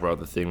forgot to talk about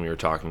the thing we were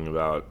talking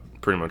about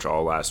pretty much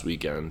all last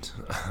weekend.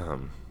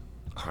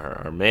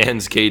 Our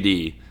man's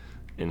KD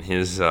and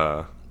his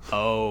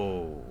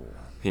little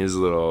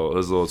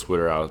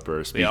Twitter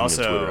outburst. Speaking of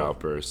Twitter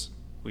outbursts,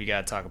 we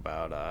got to talk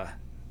about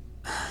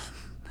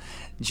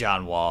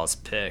John Wall's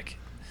pick.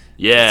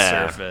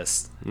 Yeah,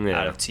 surfaced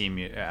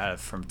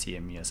from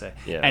Team USA.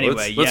 Yeah.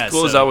 Anyway, let's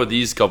close out with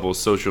these couple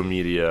social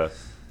media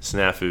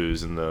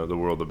snafus in the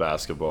world of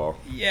basketball.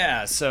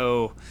 Yeah,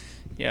 so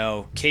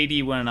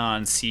KD went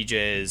on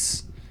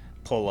CJ's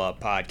pull-up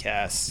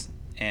podcast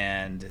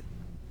and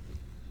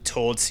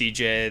told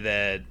CJ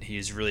that he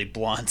was really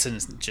blunt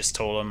and just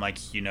told him,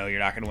 like, you're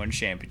not going to win a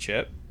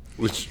championship.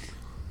 Which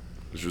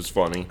was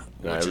funny.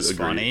 Which is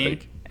funny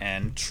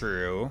and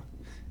true.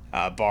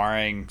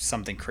 Barring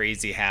something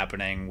crazy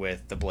happening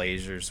with the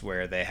Blazers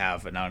where they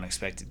have an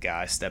unexpected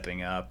guy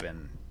stepping up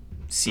and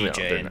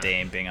CJ and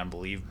Dame being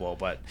unbelievable.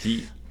 But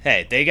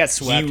hey, they got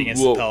swept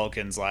against the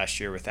Pelicans last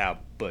year without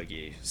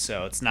Boogie,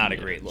 so it's not a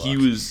great look. He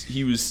was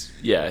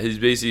he's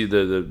basically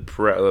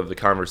the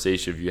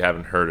conversation, if you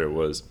haven't heard it,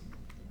 was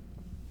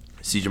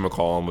CJ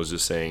McCollum was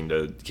just saying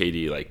to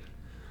KD, like,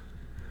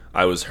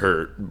 I was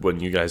hurt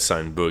when you guys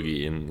signed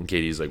Boogie, and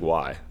KD's like,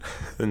 why?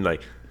 And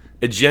like,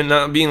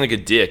 not being like a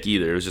dick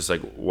either. It was just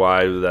like,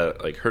 why did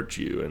that like hurt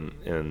you?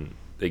 And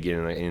they get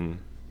in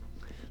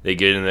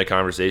that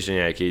conversation.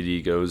 Yeah,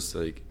 KD goes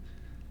like,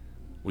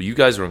 well, you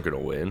guys weren't gonna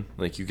win.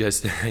 Like you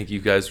guys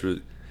were.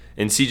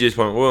 And CJ's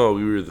point, well,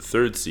 we were the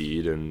 3rd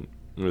seed and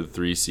we were the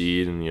 3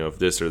 seed, and if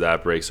this or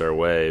that breaks our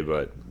way,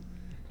 but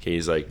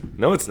KD's like,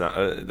 no, it's not.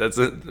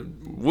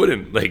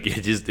 Wouldn't, like,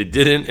 it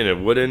didn't, and it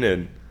wouldn't,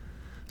 and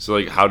so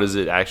like, how does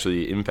it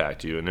actually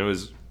impact you? And it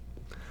was.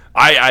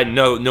 I had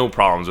no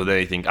problems with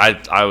anything.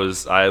 I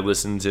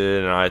listened to it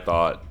and I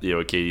thought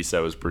what Katie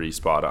said was pretty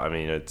spot on. I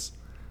mean, it's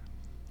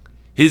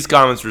his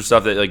comments were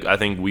stuff that like I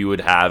think we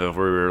would have if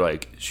we were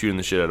like shooting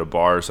the shit at a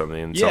bar or something.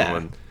 And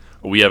someone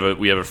we have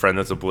a friend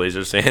that's a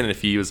Blazers fan, and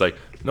if he was like,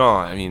 no,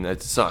 I mean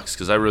that sucks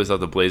because I really thought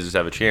the Blazers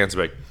have a chance,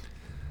 but like,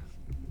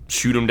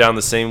 shoot him down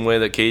the same way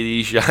that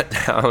KD shot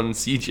down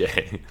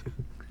CJ.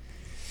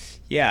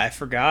 Yeah, I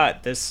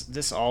forgot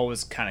this all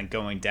was kind of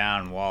going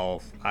down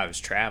while I was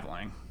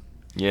traveling.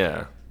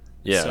 Yeah.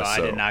 So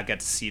I did not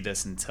get to see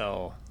this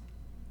until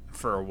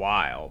for a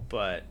while,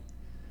 but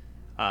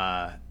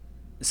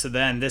so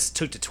then this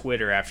took to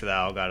Twitter after that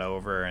all got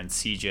over, and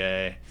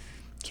CJ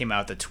came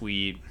out with a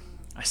tweet.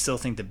 I still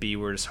think the B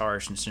word is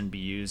harsh and shouldn't be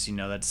used.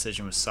 That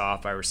decision was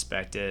soft. I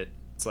respect it.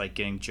 It's like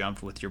getting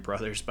jumped with your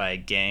brothers by a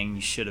gang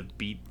you should have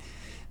beat,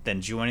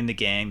 then joining the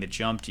gang that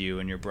jumped you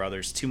and your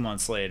brothers 2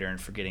 months later and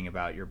forgetting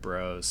about your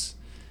bros.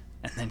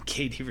 And then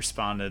Katie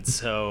responded,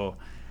 so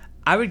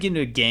I would get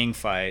into a gang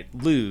fight,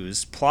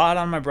 lose, plot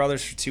on my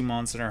brothers for 2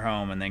 months in her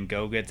home, and then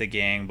go get the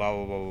gang, blah,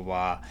 blah, blah, blah,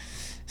 blah.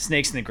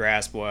 Snakes in the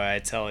grass, boy, I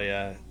tell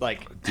you.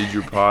 Like, did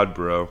your pod,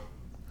 bro.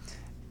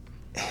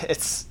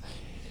 It's...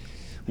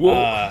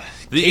 Well,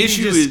 the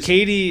issue is...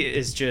 Katie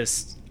is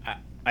just...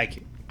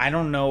 I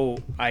don't know.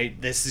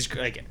 This is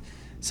like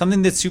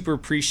something that's super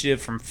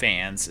appreciative from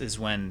fans is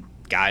when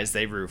guys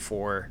they root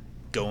for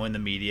go in the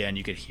media and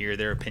you could hear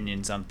their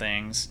opinions on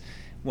things,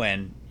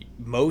 when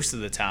most of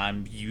the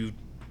time you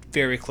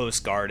very close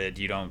guarded,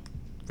 you don't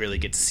really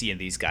get to see in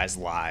these guys'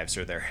 lives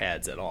or their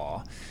heads at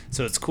all.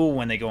 So it's cool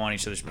when they go on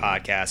each other's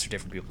podcasts or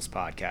different people's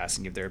podcasts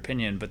and give their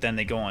opinion, but then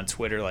they go on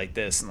Twitter like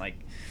this and like,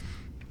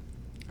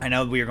 I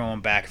know we were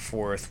going back and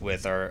forth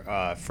with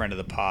our friend of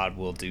the pod,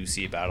 Will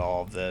Ducey, about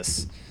all of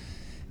this,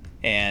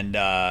 and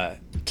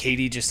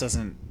Katie just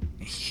doesn't.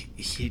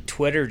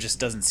 Twitter just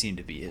doesn't seem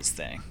to be his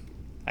thing.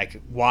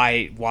 Like,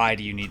 why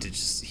do you need to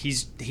just?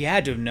 He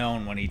had to have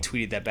known when he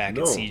tweeted that back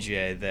at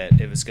CJ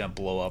that it was going to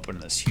blow up into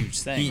this huge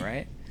thing,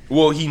 right?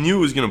 Well, he knew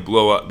it was going to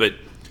blow up, but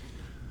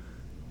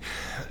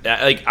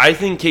like I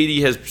think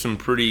Katie has some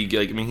pretty.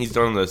 Like, I mean, he's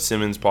done the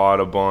Simmons pod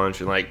a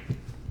bunch, and like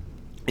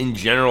in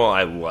general,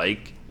 I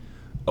like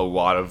a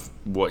lot of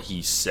what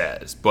he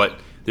says, but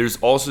there's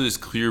also this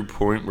clear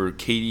point where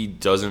Katie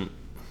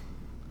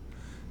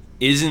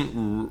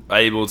isn't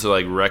able to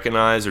like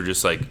recognize, or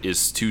just like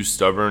is too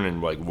stubborn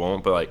and like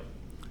won't, but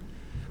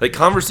like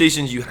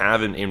conversations you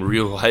have in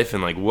real life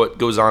and like what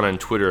goes on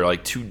Twitter are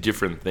like two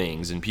different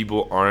things, and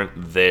people aren't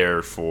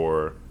there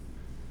for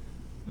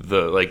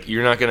the like,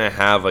 you're not gonna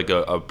have like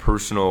a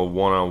personal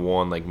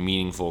one-on-one like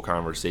meaningful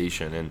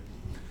conversation. And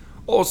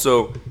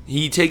also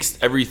he takes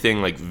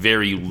everything like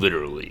very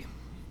literally,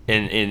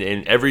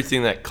 and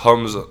everything that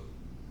comes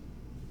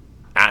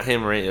at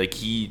him, right? Like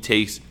he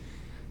takes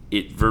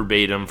it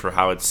verbatim for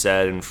how it's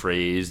said and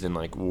phrased, and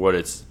like what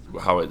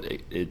how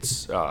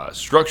it's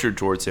structured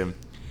towards him,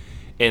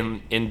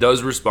 and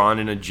does respond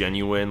in a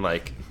genuine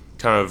like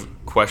kind of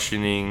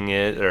questioning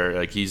it, or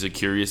like he's a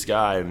curious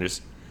guy. And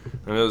just,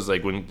 and it was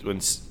like when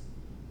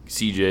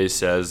CJ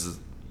says,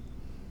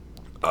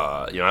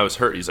 I was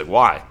hurt. He's like,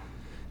 why?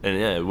 And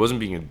yeah, it wasn't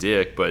being a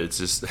dick, but it's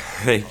just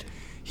like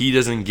he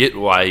doesn't get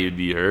why he'd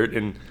be hurt,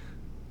 and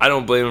I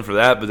don't blame him for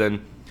that. But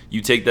then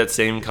you take that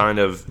same kind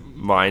of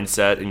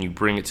mindset and you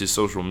bring it to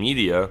social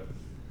media,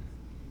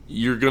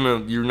 you're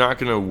not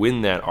gonna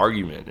win that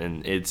argument.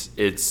 And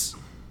it's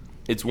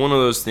one of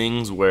those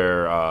things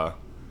where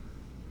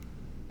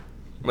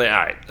like, all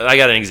right, I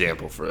got an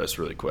example for this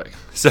really quick.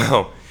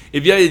 So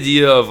if you had the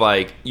idea of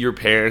like your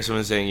parents,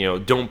 someone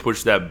saying, don't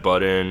push that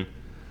button,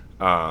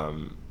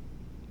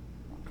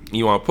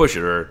 you want to push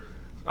it. Or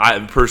I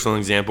have a personal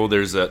example.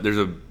 There's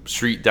a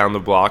street down the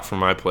block from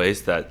my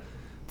place that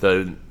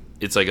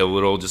it's like a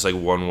little, just like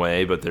one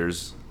way, but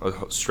there's a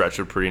stretch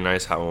of pretty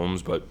nice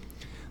homes, but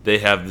they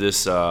have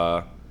this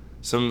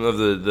some of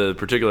the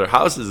particular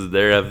houses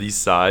there have these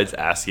signs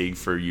asking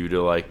for you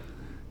to like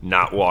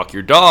not walk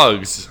your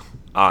dogs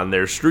on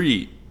their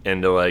street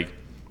and to like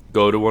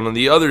go to one of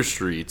the other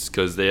streets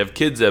because they have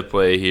kids that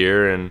play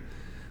here and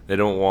they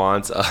don't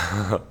want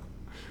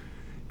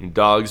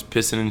dogs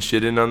pissing and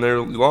shitting on their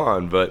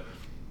lawn. But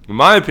in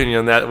my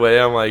opinion, that way,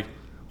 I'm like,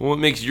 well, what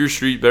makes your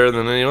street better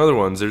than any other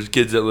ones? There's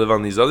kids that live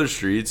on these other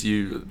streets.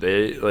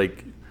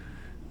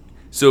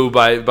 So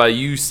by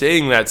you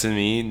saying that to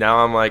me, now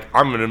I'm like,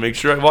 I'm gonna make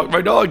sure I walk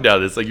my dog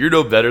down. It's like you're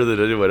no better than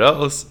anyone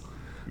else.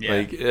 Yeah.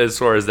 Like as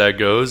far as that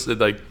goes, and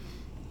like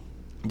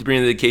to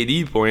bring the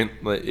KD point,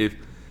 like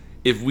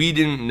if we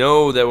didn't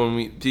know that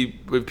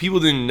if people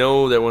didn't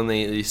know that when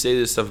they say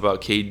this stuff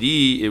about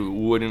KD, it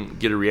wouldn't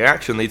get a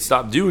reaction, they'd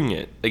stop doing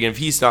it. Like if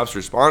he stops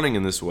responding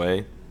in this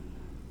way,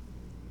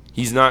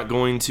 he's not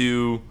going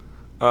to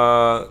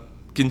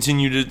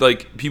continue to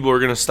like. People are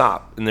gonna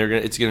stop, and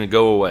it's gonna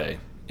go away.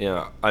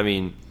 Yeah, I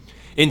mean,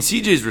 and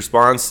CJ's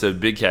response to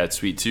Big Cat's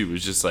tweet too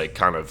was just like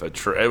kind of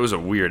it was a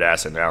weird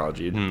ass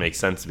analogy. It didn't make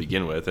sense to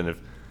begin with, and if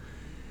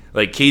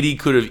like KD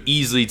could have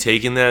easily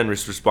taken that and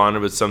just responded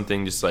with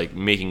something just like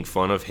making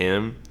fun of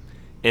him,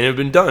 and it had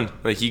been done.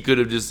 Like he could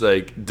have just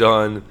like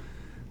done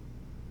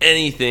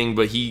anything,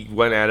 but he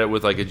went at it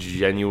with like a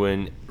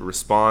genuine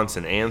response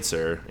and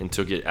answer and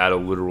took it out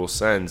of literal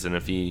sense. And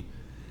if he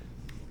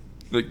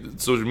like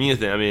social media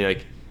thing, I mean,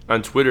 like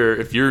on Twitter,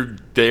 if you're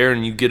there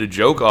and you get a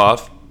joke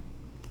off,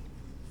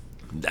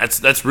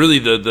 that's really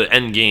the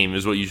end game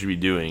is what you should be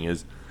doing.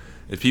 Is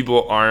if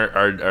people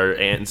are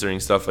answering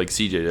stuff like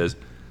CJ does,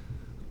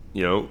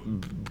 you know,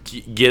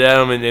 get at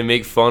him and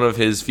make fun of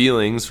his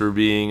feelings for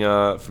being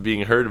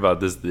hurt about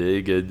this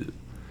thing, and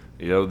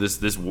you know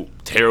this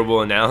terrible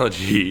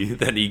analogy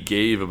that he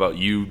gave about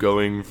you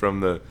going from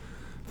the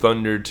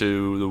Thunder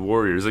to the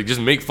Warriors. Like, just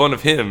make fun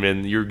of him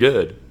and you're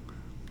good.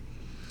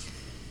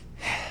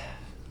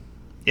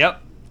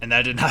 Yep, and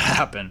that did not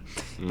happen.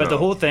 But No.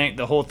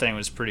 the whole thing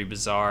was pretty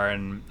bizarre,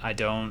 and I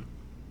don't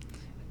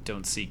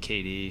see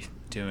KD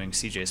doing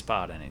CJ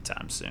spot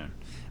anytime soon.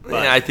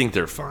 But yeah, I think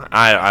they're fine.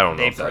 I don't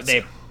know if that's...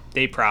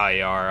 They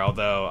probably are,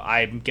 although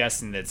I'm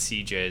guessing that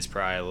CJ is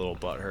probably a little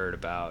butthurt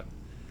about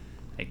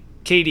like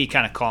KD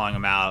kind of calling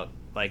him out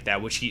like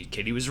that, which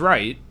KD was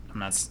right.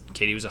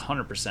 KD was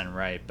 100%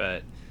 right,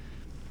 but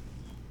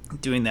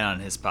doing that on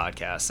his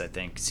podcast, I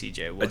think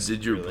CJ was. I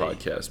did your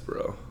podcast,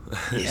 bro.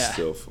 It's Yeah.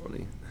 still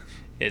funny.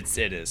 It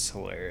is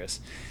hilarious.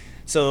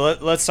 So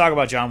let's talk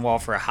about John Wall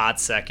for a hot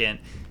second,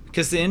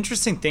 because the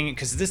interesting thing,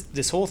 because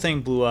this whole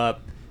thing blew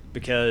up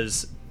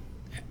because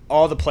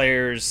all the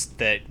players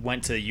that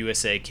went to the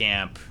USA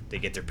camp, they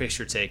get their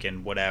picture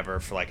taken, whatever,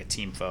 for like a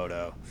team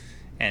photo,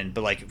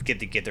 but like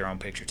get their own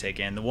picture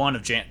taken. And the one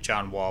of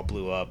John Wall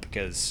blew up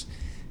because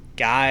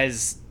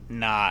guys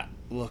not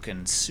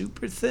looking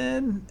super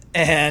thin,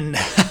 and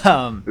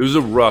It was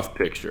a rough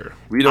picture.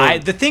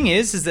 the thing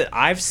is that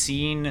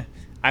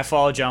I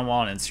follow John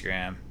Wall on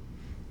Instagram,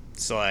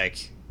 so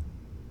like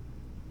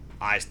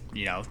I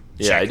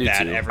check I do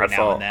that too. every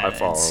now and then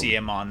and see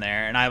him. him on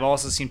there. And I've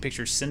also seen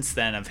pictures since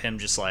then of him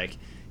just like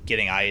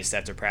getting iced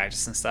after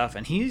practice and stuff,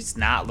 and he's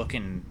not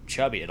looking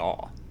chubby at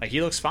all. Like,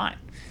 he looks fine,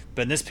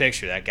 but in this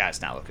picture, that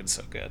guy's not looking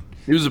so good.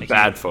 It was a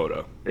bad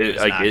photo. It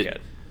was not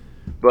good.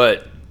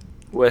 But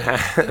what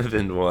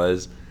happened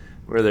was,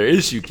 where their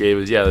issue came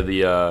was,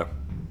 the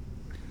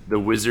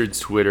Wizards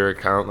Twitter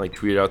account like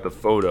tweeted out the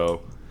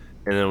photo,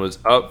 and then it was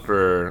up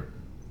for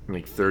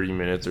like 30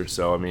 minutes or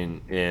so. I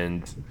mean,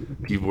 and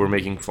people were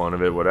making fun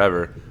of it,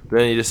 whatever. But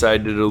then he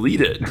decided to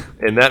delete it,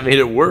 and that made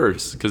it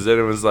worse because then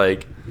it was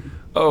like,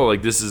 oh,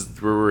 like this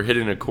is where we're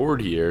hitting a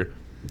chord here.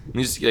 And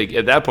you just, like,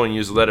 at that point, you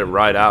just let it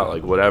ride out,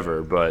 like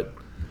whatever. But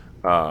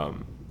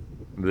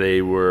they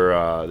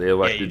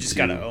elected you just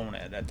gotta own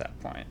it at that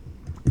point.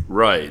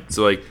 Right.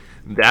 So like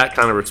that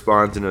kind of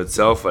response in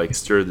itself like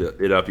stirred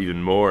it up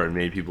even more and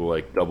made people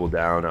like double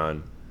down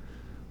on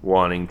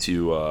wanting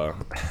to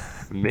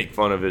make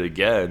fun of it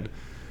again.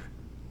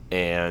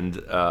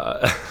 And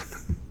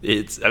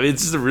it's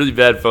just a really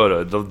bad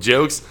photo. The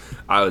jokes,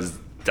 I was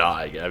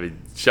dying. I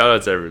mean, shout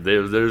out to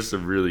everyone. There's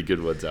some really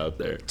good ones out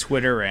there.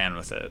 Twitter ran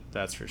with it,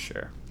 that's for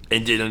sure.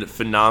 And did a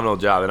phenomenal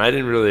job. And I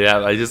didn't really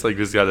I just like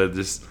was gotta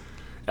just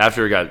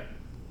after it got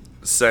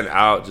sent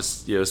out,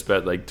 just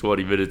spent like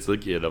 20 minutes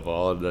looking at them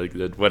all, and like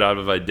that went out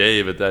of my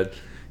day. But then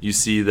you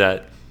see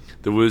that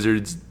the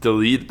Wizards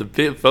delete the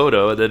pit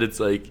photo, and then it's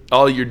like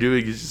all you're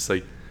doing is just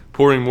like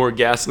pouring more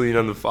gasoline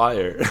on the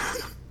fire.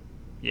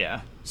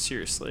 Yeah,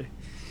 seriously.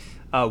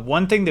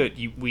 One thing that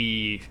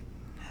we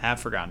have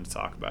forgotten to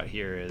talk about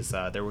here is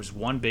there was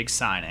one big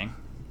signing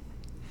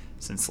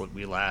since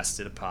we last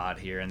did a pod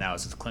here, and that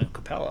was with Clint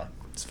Capella.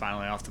 It's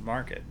finally off the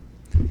market.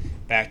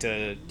 Back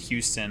to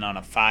Houston on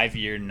a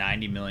 5-year,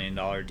 $90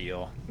 million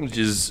deal. Which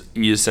is,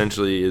 he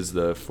essentially is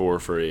the 4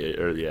 for 8,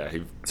 or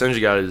he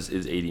essentially got his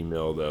 80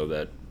 mil though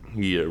that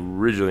he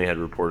originally had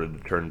reported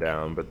to turn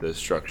down, but the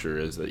structure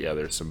is that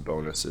there's some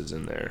bonuses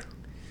in there.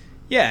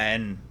 Yeah,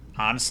 and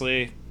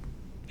honestly,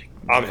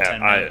 I'm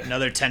happy.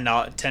 another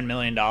 $10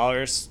 million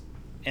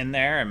in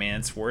there, I mean,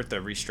 it's worth the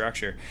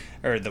restructure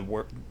or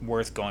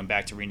worth going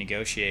back to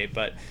renegotiate.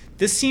 But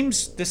this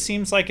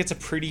seems like it's a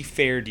pretty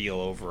fair deal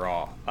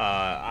overall.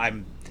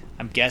 I'm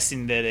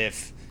guessing that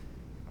if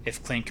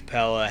Clint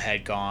Capella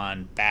had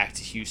gone back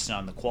to Houston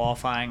on the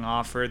qualifying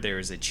offer, there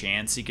was a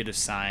chance he could have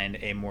signed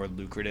a more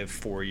lucrative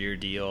 4-year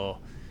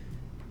deal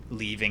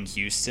leaving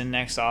Houston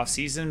next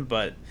offseason.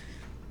 But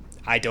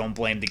I don't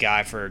blame the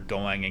guy for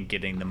going and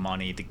getting the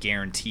money, the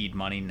guaranteed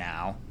money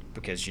now,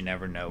 because you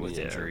never know with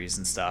injuries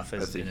and stuff.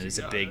 As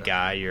a big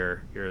guy,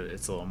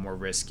 it's a little more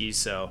risky.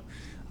 So,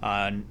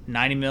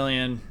 $90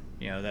 million,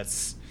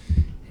 that's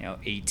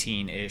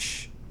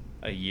 18-ish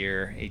a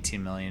year,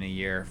 $18 million a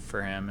year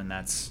for him, and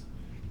that's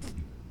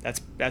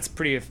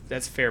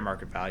fair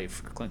market value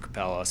for Clint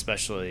Capella,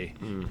 especially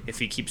if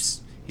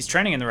he's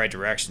trending in the right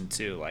direction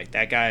too. Like,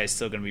 that guy is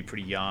still going to be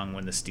pretty young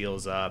when the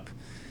deal's up.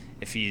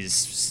 If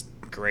he's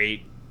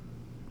great,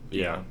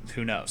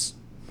 who knows?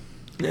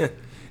 Yeah,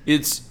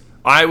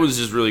 I was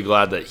just really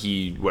glad that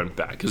he went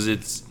back,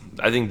 because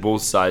I think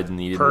both sides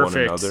needed one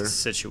another. Perfect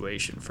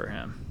situation for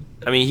him.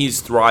 I mean,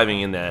 he's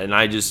thriving in that, and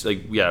I just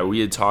we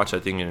had talked, I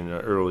think,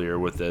 earlier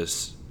with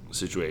this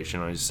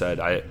situation. I just said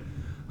I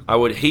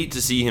would hate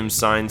to see him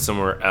sign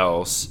somewhere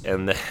else,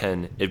 and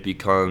then it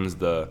becomes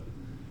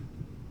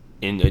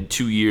in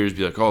 2 years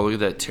be like, oh, look at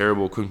that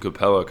terrible Clint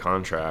Capella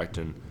contract,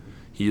 and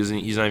he's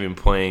not even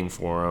playing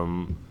for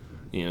him.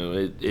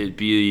 It'd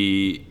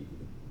be.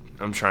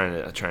 I'm trying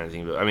to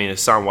think of it. I mean,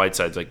 Hassan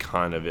Whiteside's like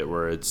kind of it,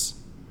 where he's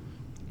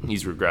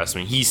regressed. I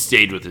mean, he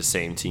stayed with the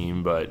same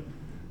team, but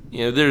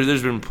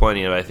there's been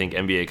plenty of, I think,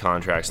 NBA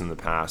contracts in the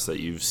past that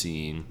you've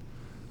seen,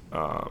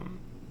 for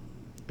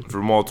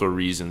multiple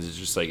reasons. It's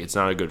just like it's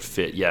not a good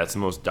fit. Yeah, it's the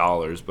most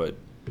dollars, but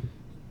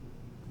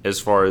as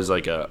far as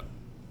like a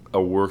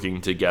working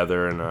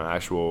together and an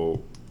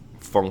actual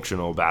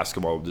functional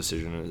basketball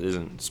decision, it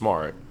isn't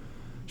smart.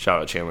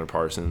 Shout out Chandler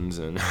Parsons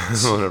and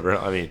whatever.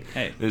 I mean,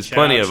 there's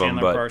plenty of them.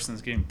 Chandler But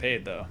Parsons getting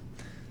paid though.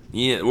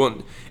 Yeah,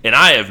 well, and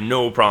I have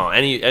no problem.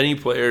 Any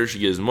player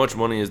should get as much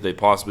money as they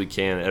possibly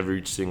can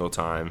every single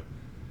time.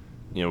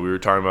 We were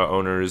talking about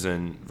owners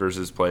and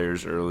versus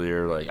players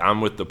earlier. Like, I'm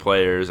with the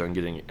players on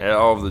getting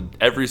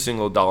every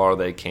single dollar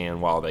they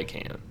can while they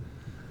can.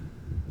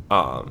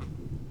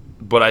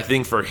 But I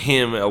think for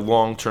him, a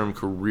long-term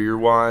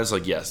career-wise,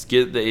 like, yes,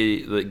 getting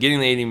the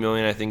 $80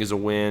 million, I think, is a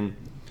win.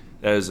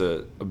 That is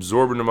an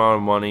absorbent amount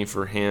of money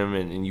for him.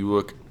 And you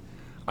look,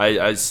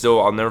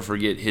 I'll never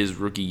forget his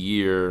rookie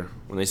year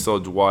when they still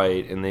had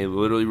Dwight, and they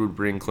literally would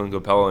bring Clint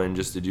Capella in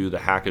just to do the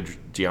hack of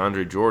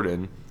DeAndre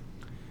Jordan.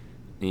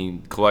 And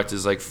he'd collect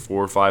his 4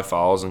 or 5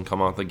 fouls and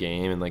come out the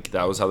game, and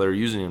that was how they were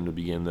using him to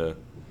begin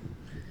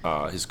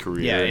his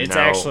career. Yeah, it's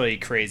actually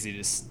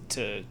crazy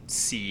to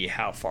see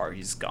how far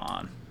he's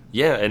gone.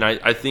 Yeah, and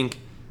I think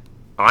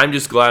I'm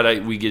just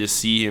glad we get to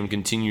see him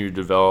continue to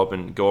develop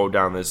and go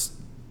down this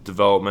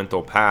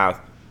developmental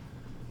path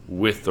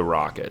with the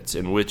Rockets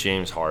and with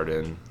James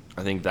Harden.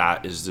 I think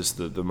that is just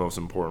the most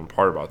important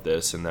part about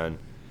this. And then,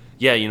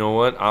 yeah, you know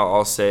what?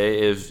 I'll say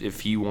if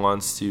he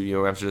wants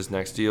to, after this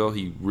next deal,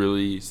 he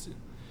really,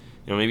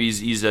 maybe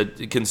he's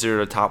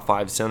considered a top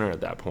 5 center at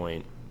that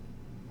point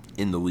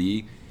in the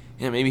league.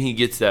 Yeah, maybe he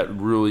gets that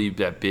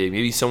big.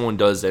 Maybe someone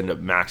does end up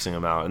maxing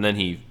him out, and then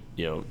he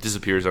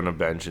disappears on a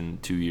bench in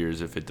 2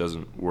 years if it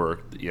doesn't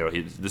work.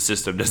 The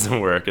system doesn't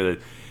work. And then,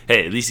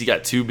 hey, at least he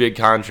got 2 big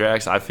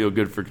contracts. I feel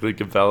good for Clint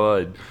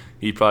Capella, and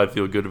he'd probably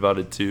feel good about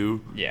it too.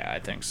 Yeah, I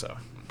think so.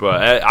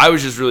 But I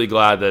was just really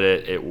glad that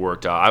it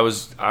worked out. I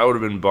would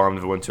have been bummed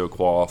if it went to a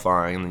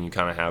qualifying, and then you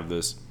kind of have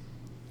this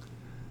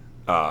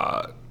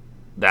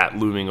that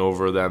looming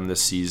over them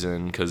this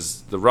season,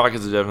 because the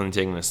Rockets are definitely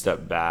taking a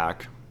step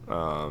back.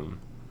 I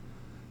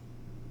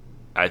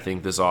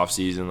think this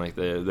offseason,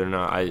 they're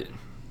not.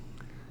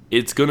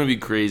 It's going to be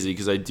crazy,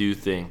 because I do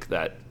think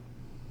that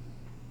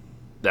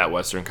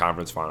Western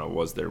Conference Final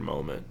was their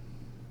moment.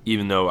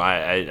 Even though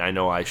I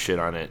know I shit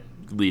on it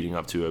leading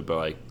up to it,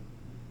 but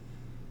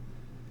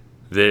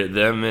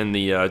them and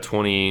the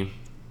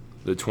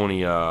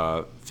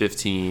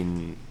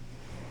 2015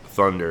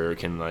 Thunder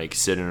can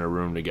sit in a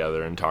room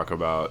together and talk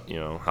about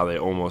how they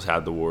almost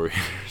had the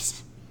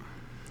Warriors.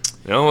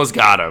 They almost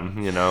got them,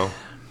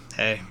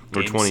 Hey,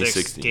 or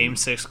 2016. Game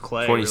 6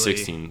 Clay.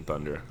 2016 really,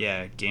 Thunder.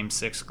 Yeah, Game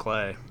 6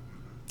 Clay.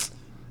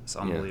 It's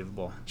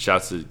unbelievable. Yeah.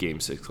 Shouts to Game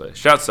 6 Clay.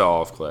 Shouts to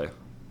all of Clay.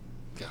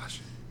 Gosh.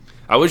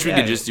 I wish we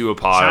could just do a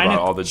pod about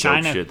all the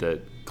dope shit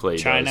that Clay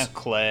does. China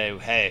Clay.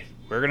 Hey,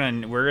 we're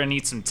gonna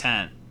need some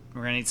tent.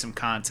 We're gonna need some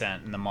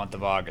content in the month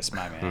of August,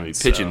 my man. We'll be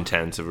pitching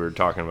tents if we're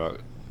talking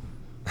about.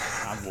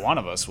 One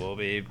of us will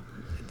be.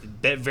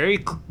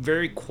 Very,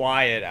 very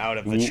quiet out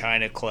of the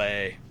China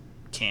Clay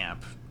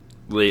camp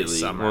lately. This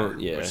summer,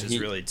 which is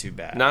really too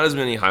bad. Not as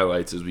many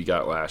highlights as we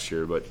got last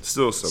year, but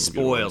still some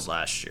spoiled good ones.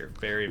 Last year.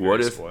 Very,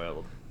 very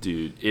spoiled.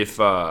 Dude, if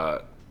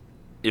for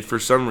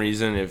some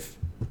reason,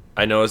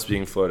 I know it's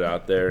being floated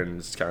out there, and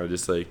it's kind of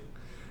just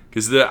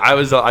because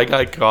I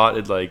got caught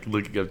in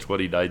looking up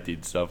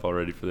 2019 stuff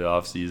already for the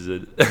off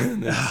season.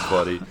 This is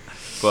funny,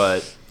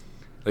 but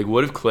Like,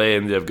 what if Clay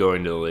ended up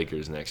going to the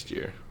Lakers next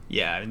year?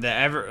 Yeah, I mean,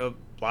 a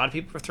lot of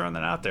people are throwing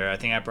that out there. I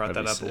think I brought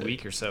That'd that be up sick. a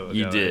week or so ago.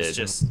 You did. It's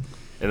just,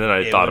 and then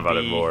I thought about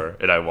it more,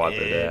 and I want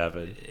that to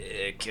happen.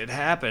 It could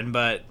happen,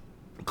 but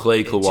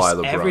Clay, Kawhi,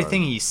 LeBron.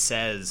 Everything he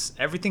says,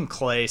 everything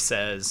Clay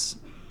says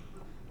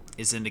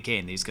is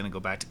indicating that he's going to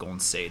go back to Golden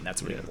State, and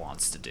that's what he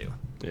wants to do.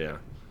 Yeah.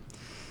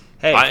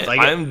 Hey,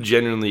 I'm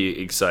genuinely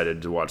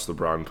excited to watch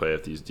LeBron play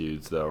with these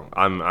dudes, though.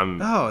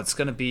 It's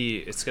gonna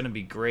be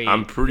great.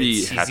 I'm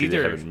pretty happy they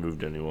haven't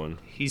moved anyone.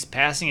 He's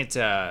passing it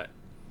to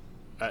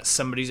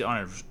somebody's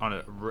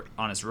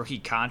on his rookie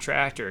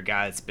contract, or a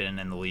guy that's been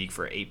in the league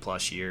for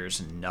 8+ years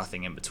and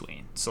nothing in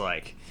between. So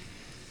like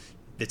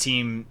the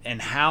team,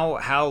 and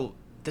how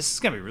this is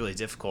gonna be really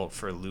difficult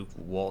for Luke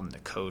Walton to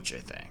coach, I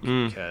think,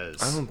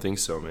 because I don't think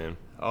so, man.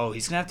 Oh,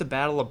 he's gonna have to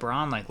battle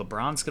LeBron. Like,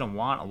 LeBron's gonna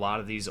want a lot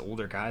of these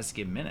older guys to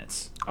get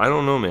minutes. I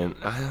don't know, man.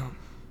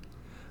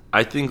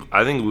 I think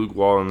Luke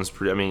Walton is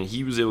pretty. I mean,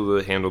 he was able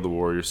to handle the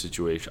Warriors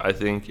situation. I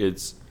think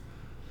it's.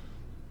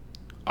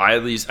 I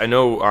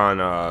know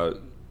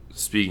on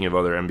speaking of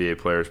other NBA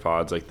players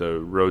pods, like the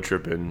road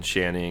trip and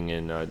Channing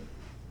and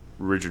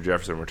Richard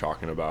Jefferson were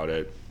talking about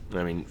it.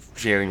 I mean,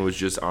 Channing was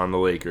just on the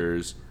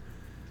Lakers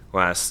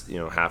last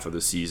half of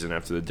the season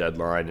after the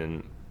deadline,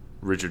 and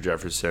Richard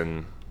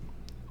Jefferson.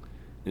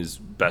 His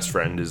best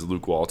friend is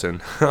Luke Walton.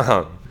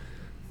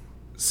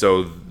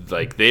 So,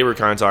 like, they were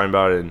kind of talking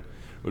about it, and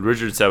what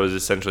Richard said was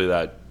essentially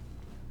that,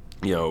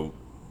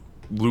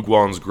 Luke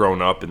Walton's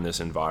grown up in this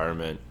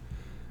environment.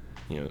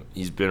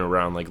 He's been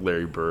around, like,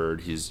 Larry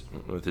Bird. He's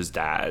with his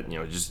dad,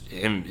 just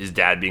his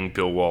dad being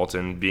Bill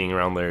Walton, being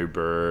around Larry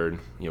Bird,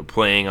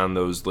 playing on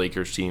those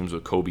Lakers teams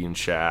with Kobe and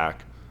Shaq,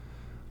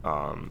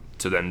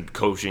 to then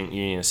coaching,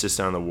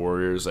 assisting on the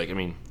Warriors. Like, I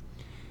mean,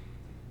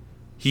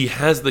 he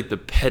has like the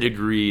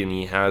pedigree and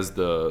he has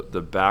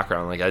the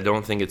background. Like, I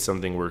don't think it's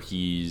something where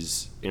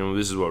he's,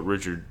 this is what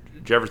Richard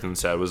Jefferson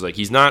said, was like,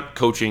 he's not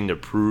coaching to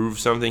prove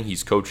something.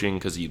 He's coaching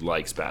because he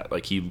likes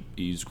like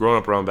he's grown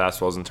up around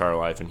basketball his entire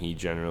life, and he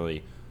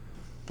generally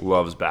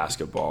loves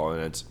basketball.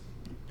 And it's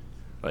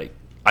like,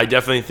 I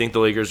definitely think the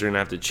Lakers are going to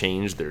have to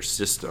change their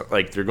system.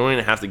 Like, they're going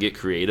to have to get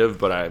creative,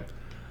 but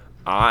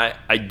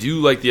I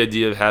do like the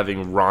idea of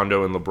having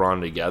Rondo and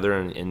LeBron together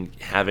and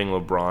having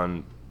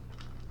LeBron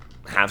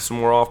have some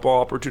more off-ball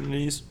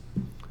opportunities.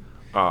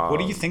 What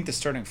do you think the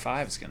starting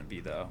five is going to be,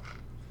 though?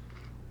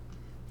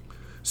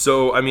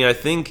 So, I mean, I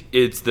think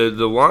it's the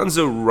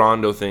Lonzo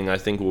Rondo thing. I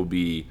think will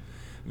be,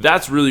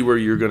 that's really where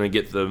you're going to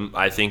get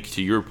I think,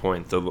 to your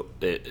point, the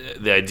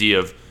idea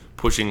of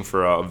pushing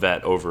for a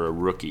vet over a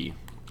rookie.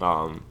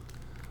 I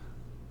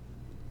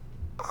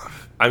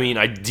mean,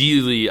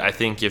 ideally, I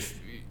think if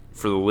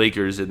for the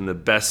Lakers, in the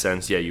best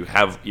sense, you're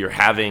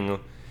having,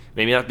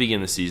 maybe not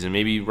begin the season,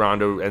 maybe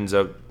Rondo ends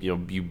up,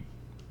 you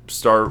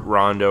start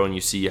Rondo and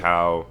you see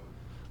how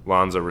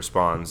Lonzo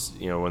responds,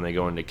 when they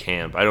go into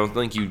camp. I don't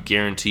think you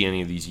guarantee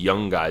any of these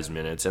young guys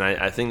minutes, and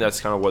I think that's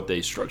kind of what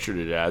they structured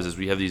it as, is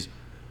we have these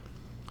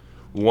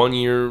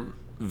one-year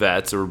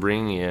vets that we're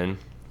bringing in,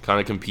 kind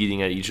of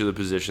competing at each of the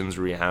positions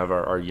where we have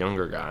our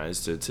younger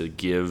guys to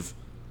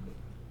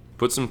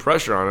put some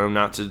pressure on them,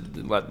 not to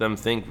let them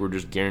think we're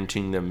just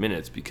guaranteeing them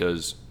minutes,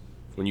 because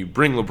when you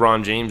bring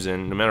LeBron James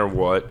in, no matter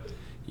what,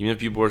 even if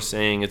people are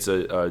saying it's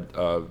a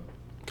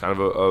kind of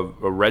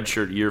a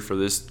redshirt year for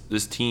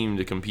this team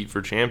to compete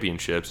for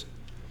championships,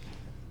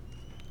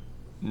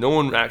 no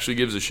one actually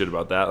gives a shit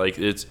about that. Like,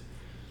 it's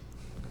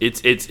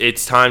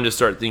time to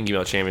start thinking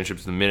about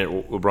championships the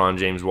minute LeBron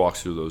James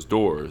walks through those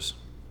doors.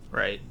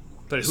 Right.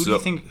 But who do you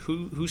think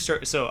who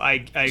start? So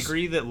I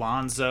agree that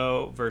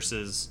Lonzo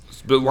versus.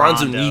 But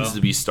Lonzo Rondo needs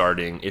to be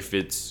starting if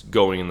it's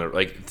going in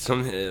the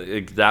something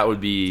like that would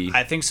be.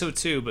 I think so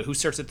too. But who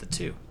starts at the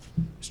 2?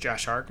 Is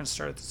Josh Hart going to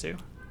start at the 2?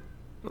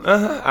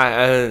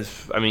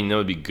 I mean, that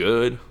would be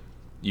good.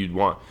 You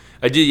want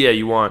it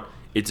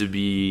to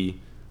be.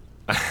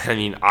 I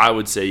mean, I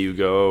would say you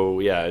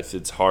go, if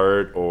it's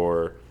Hart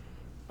or,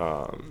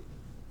 I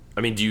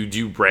mean, do you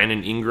do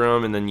Brandon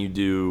Ingram and then you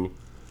do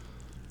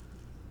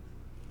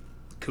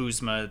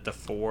Kuzma at the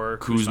 4,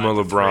 Kuzma,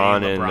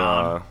 LeBron, and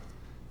I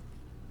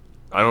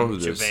don't know who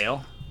this.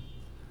 JaVale.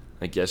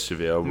 I guess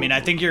JaVale. I mean, I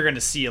think you're going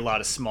to see a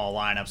lot of small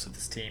lineups with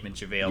this team, and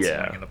JaVale's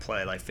only going to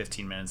play like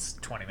 15 minutes,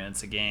 20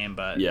 minutes a game.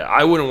 But yeah,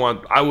 I wouldn't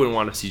want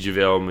to see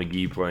JaVale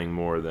McGee playing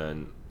more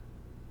than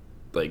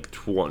like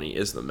 20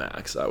 is the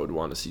max. I would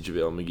want to see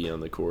JaVale McGee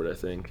on the court, I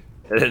think,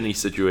 at any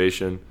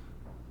situation.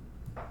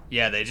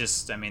 Yeah, they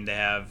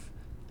have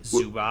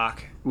Zubac.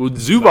 Well,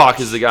 Zubac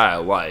is the guy I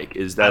like.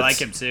 I like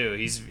him too.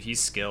 He's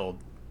skilled.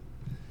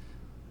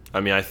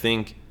 I mean, I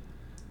think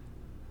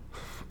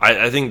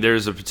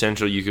there's a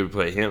potential you could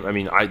play him. I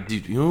mean,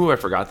 you know who I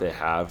forgot they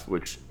have,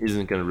 which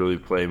isn't going to really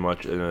play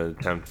much in an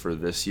attempt for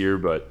this year,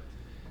 but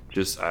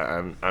just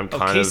I'm kind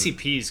of.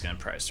 KCP is going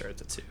to probably start at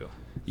the 2.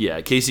 Yeah,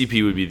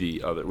 KCP would be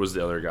the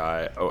other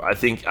guy. I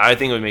think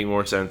it would make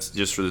more sense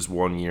just for this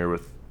 1 year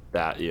with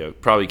that. Yeah,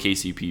 probably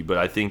KCP, but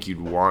I think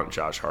you'd want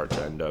Josh Hart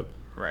to end up.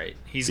 Right,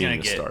 he's being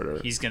going to the starter.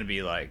 He's going to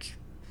be like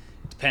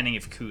depending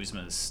if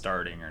Kuzma is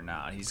starting or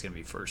not, he's going to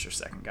be first or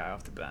second guy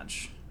off the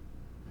bench.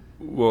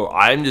 Well,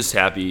 I'm just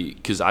happy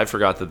because I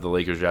forgot that the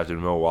Lakers drafted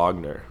Mo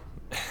Wagner.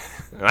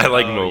 I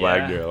like Mo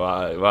Wagner a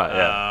lot. Yeah.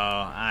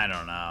 Oh, I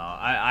don't know.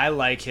 I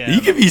like him. He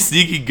could be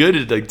sneaky good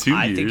in like 2 years.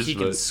 I think he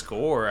can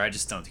score. I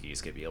just don't think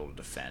he's going to be able to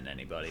defend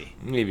anybody.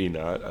 Maybe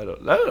not. I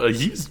don't know.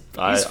 He's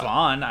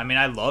fun. I mean,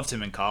 I loved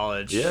him in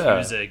college.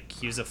 Yeah.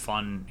 He was a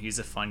fun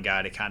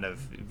guy to kind of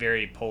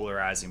very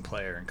polarizing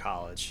player in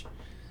college,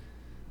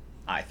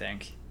 I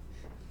think.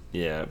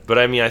 Yeah, but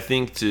I mean, I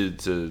think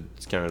to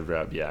kind of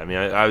wrap, I mean,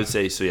 I would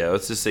say, so yeah,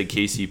 let's just say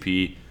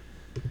KCP.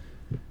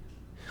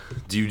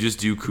 Do you just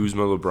do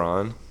Kuzma,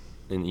 LeBron,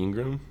 and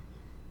Ingram?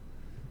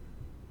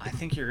 I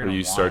think you're going to Or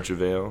you start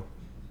JaVale?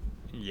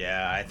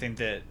 Yeah, I think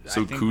that.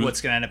 So I think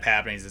what's going to end up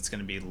happening is it's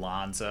going to be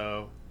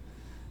Lonzo,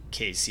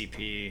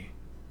 KCP,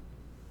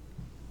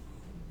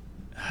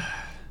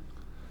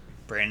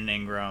 Brandon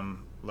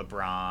Ingram,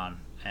 LeBron,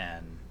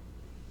 and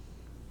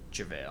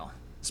JaVale.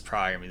 It's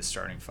probably going to be the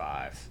starting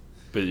five.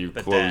 But you're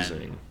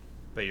closing.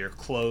 But you're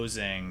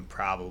closing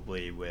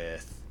probably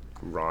with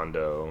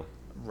Rondo,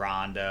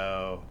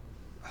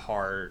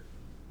 Hart,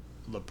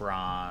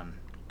 LeBron,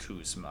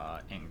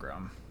 Kuzma,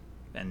 Ingram,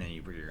 and then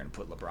you're going to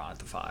put LeBron at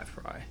the five,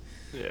 probably.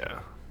 Yeah,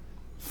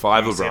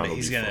 five LeBron.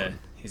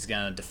 He's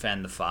gonna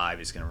defend the five.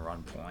 He's gonna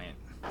run point,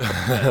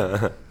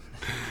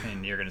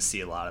 and you're gonna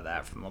see a lot of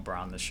that from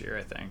LeBron this year,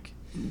 I think.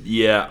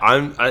 Yeah,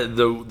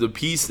 the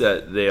piece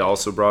that they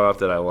also brought up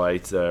that I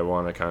liked that I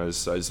want to kind of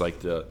is like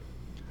the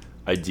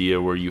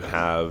idea where you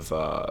have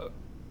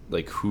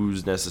like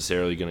who's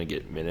necessarily going to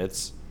get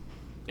minutes,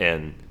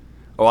 and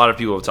a lot of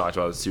people have talked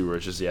about this too, where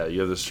it's just you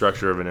have the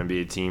structure of an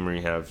NBA team where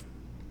you have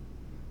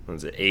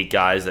 8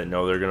 guys that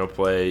know they're going to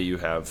play, you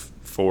have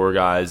 4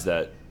 guys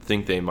that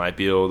think they might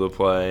be able to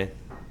play,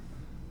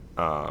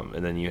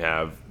 and then you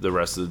have the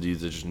rest of the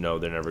dudes that just know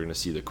they're never going to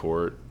see the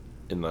court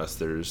unless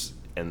there's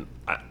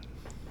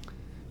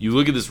you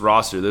look at this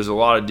roster, there's a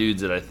lot of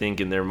dudes that I think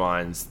in their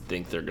minds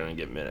think they're going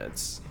to get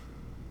minutes.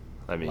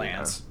 I mean,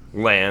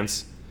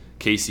 Lance,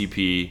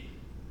 KCP,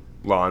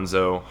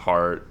 Lonzo,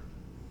 Hart,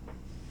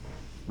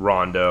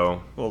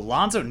 Rondo. Well,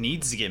 Lonzo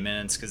needs to get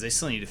minutes because they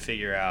still need to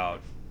figure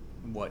out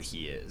what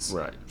he is.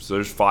 Right. So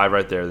there's 5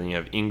 right there. Then you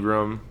have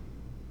Ingram,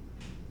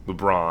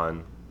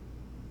 LeBron,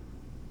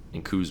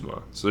 and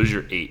Kuzma. So there's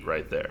your 8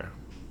 right there.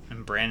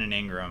 And Brandon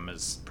Ingram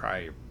is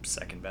probably your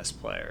second best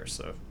player,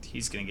 so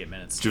he's going to get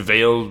minutes.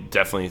 JaVale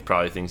definitely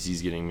probably thinks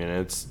he's getting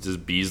minutes. Does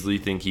Beasley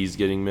think he's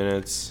getting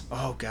minutes?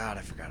 Oh, God,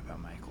 I forgot about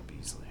Michael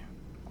Beasley.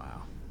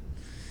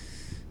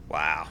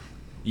 Wow.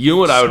 You know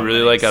what I would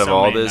really like out of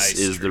all this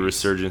is the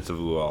resurgence of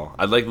Luol.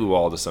 I'd like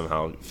Luol to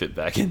somehow fit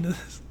back into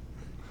this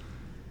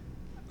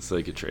so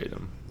they could trade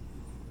him.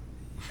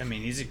 I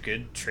mean, he's a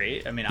good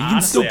trade. I mean, he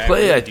honestly, can still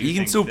play. really he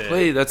can still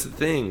play. That's the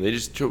thing. They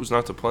just chose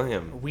not to play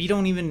him. We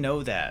don't even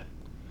know that.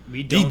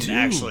 We don't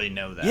actually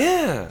know that.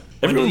 Yeah.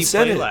 Everyone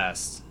said it.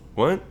 Last?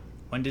 What?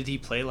 When did he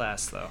play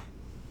last, though?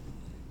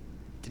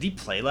 Did he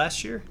play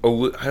last year?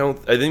 Oh,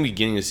 I think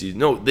beginning of the season.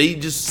 No, they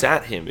just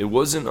sat him. It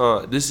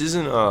wasn't. This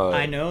isn't.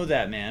 I know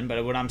that, man.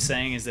 But what I'm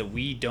saying is that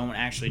we don't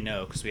actually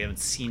know because we haven't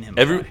seen him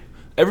play.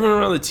 Everyone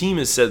around the team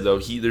has said though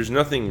there's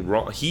nothing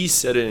wrong. He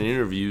said it in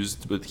interviews,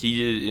 but he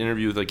did an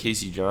interview with like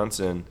Casey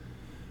Johnson.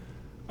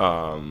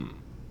 At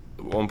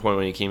one point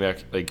when he came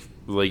back, like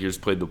the Lakers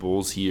played the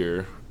Bulls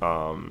here.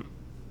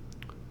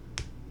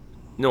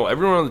 No,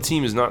 everyone on the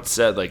team is not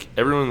said. Like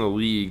everyone in the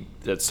league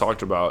that's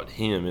talked about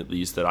him, at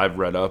least that I've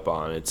read up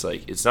on, it's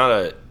like it's not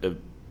a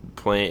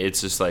plan.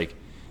 It's just like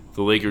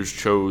the Lakers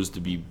chose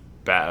to be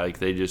bad. Like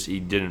he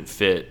didn't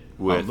fit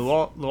with.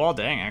 Luol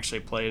Deng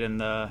actually played in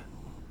the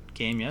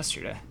game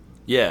yesterday.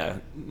 Yeah,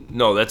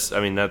 no, he's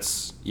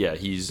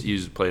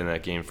played in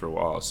that game for a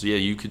while. So yeah,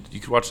 you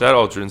could watch that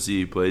ultra and see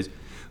he plays.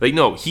 Like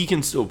no, he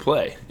can still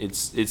play.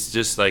 It's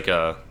just like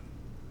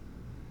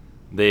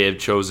they have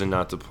chosen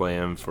not to play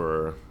him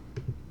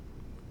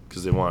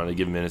because they wanted to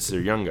give minutes to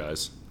their young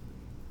guys.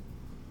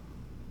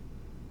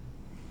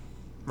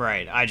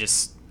 Right.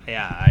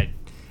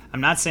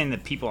 I'm not saying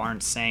that people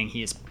aren't saying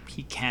he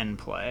can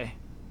play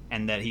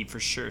and that he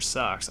for sure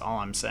sucks. All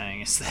I'm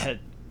saying is that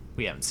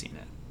we haven't seen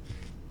it.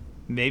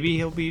 Maybe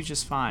he'll be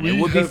just fine. It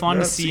would be fun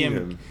to see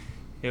him.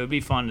 It would be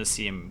fun to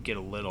see him get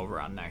a little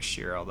run next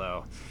year,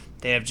 although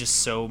they have just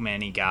so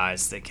many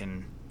guys that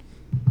can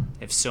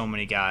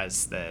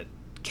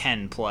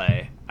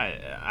play.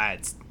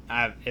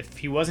 If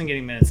he wasn't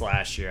getting minutes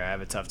last year, I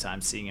have a tough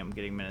time seeing him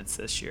getting minutes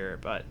this year.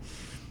 But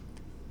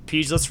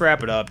Peach, let's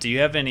wrap it up. Do you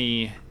have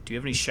any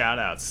shout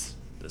outs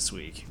this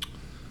week?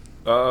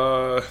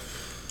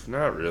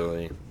 Not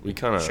really. We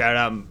kind of shout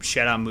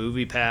out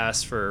Movie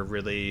Pass for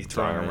really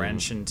throwing a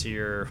wrench into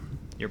your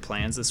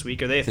plans this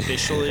week. Are they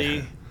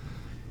officially?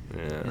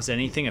 Yeah. Has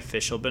anything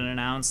official been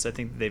announced? I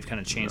think they've kind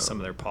of changed some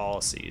of their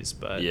policies,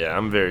 but yeah,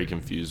 I'm very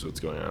confused what's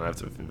going on. I have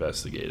to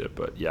investigate it,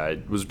 but yeah, I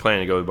was planning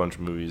to go to a bunch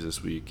of movies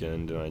this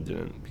weekend, and I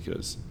didn't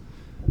because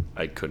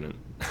I couldn't.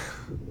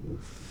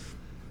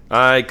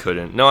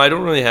 No, I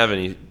don't really have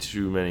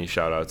too many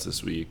shout outs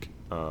this week.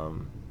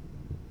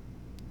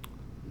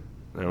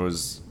 I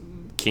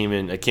came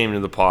into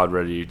the pod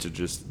ready to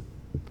just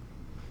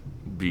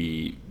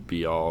be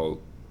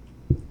all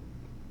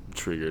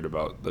triggered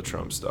about the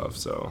Trump stuff,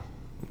 so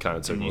it kind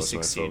of took most of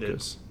my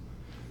focus.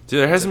 Dude,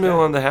 there hasn't been a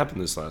lot that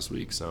happened this last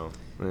week, so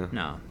yeah.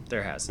 No,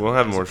 there hasn't. We'll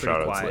have more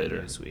shout outs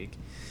later this week.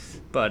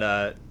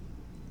 But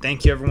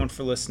thank you everyone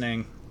for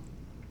listening.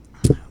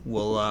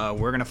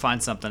 We're gonna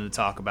find something to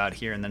talk about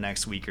here in the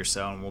next week or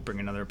so, and we'll bring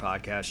another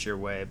podcast your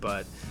way.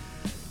 But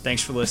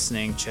thanks for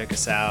listening. Check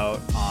us out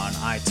on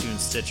iTunes,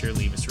 Stitcher.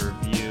 Leave us a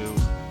review.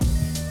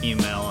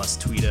 Email us,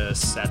 tweet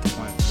us at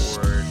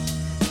 @thepointforward,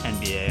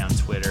 NBA on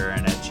Twitter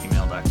and at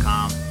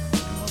gmail.com.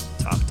 And we'll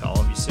talk to all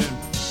of you soon.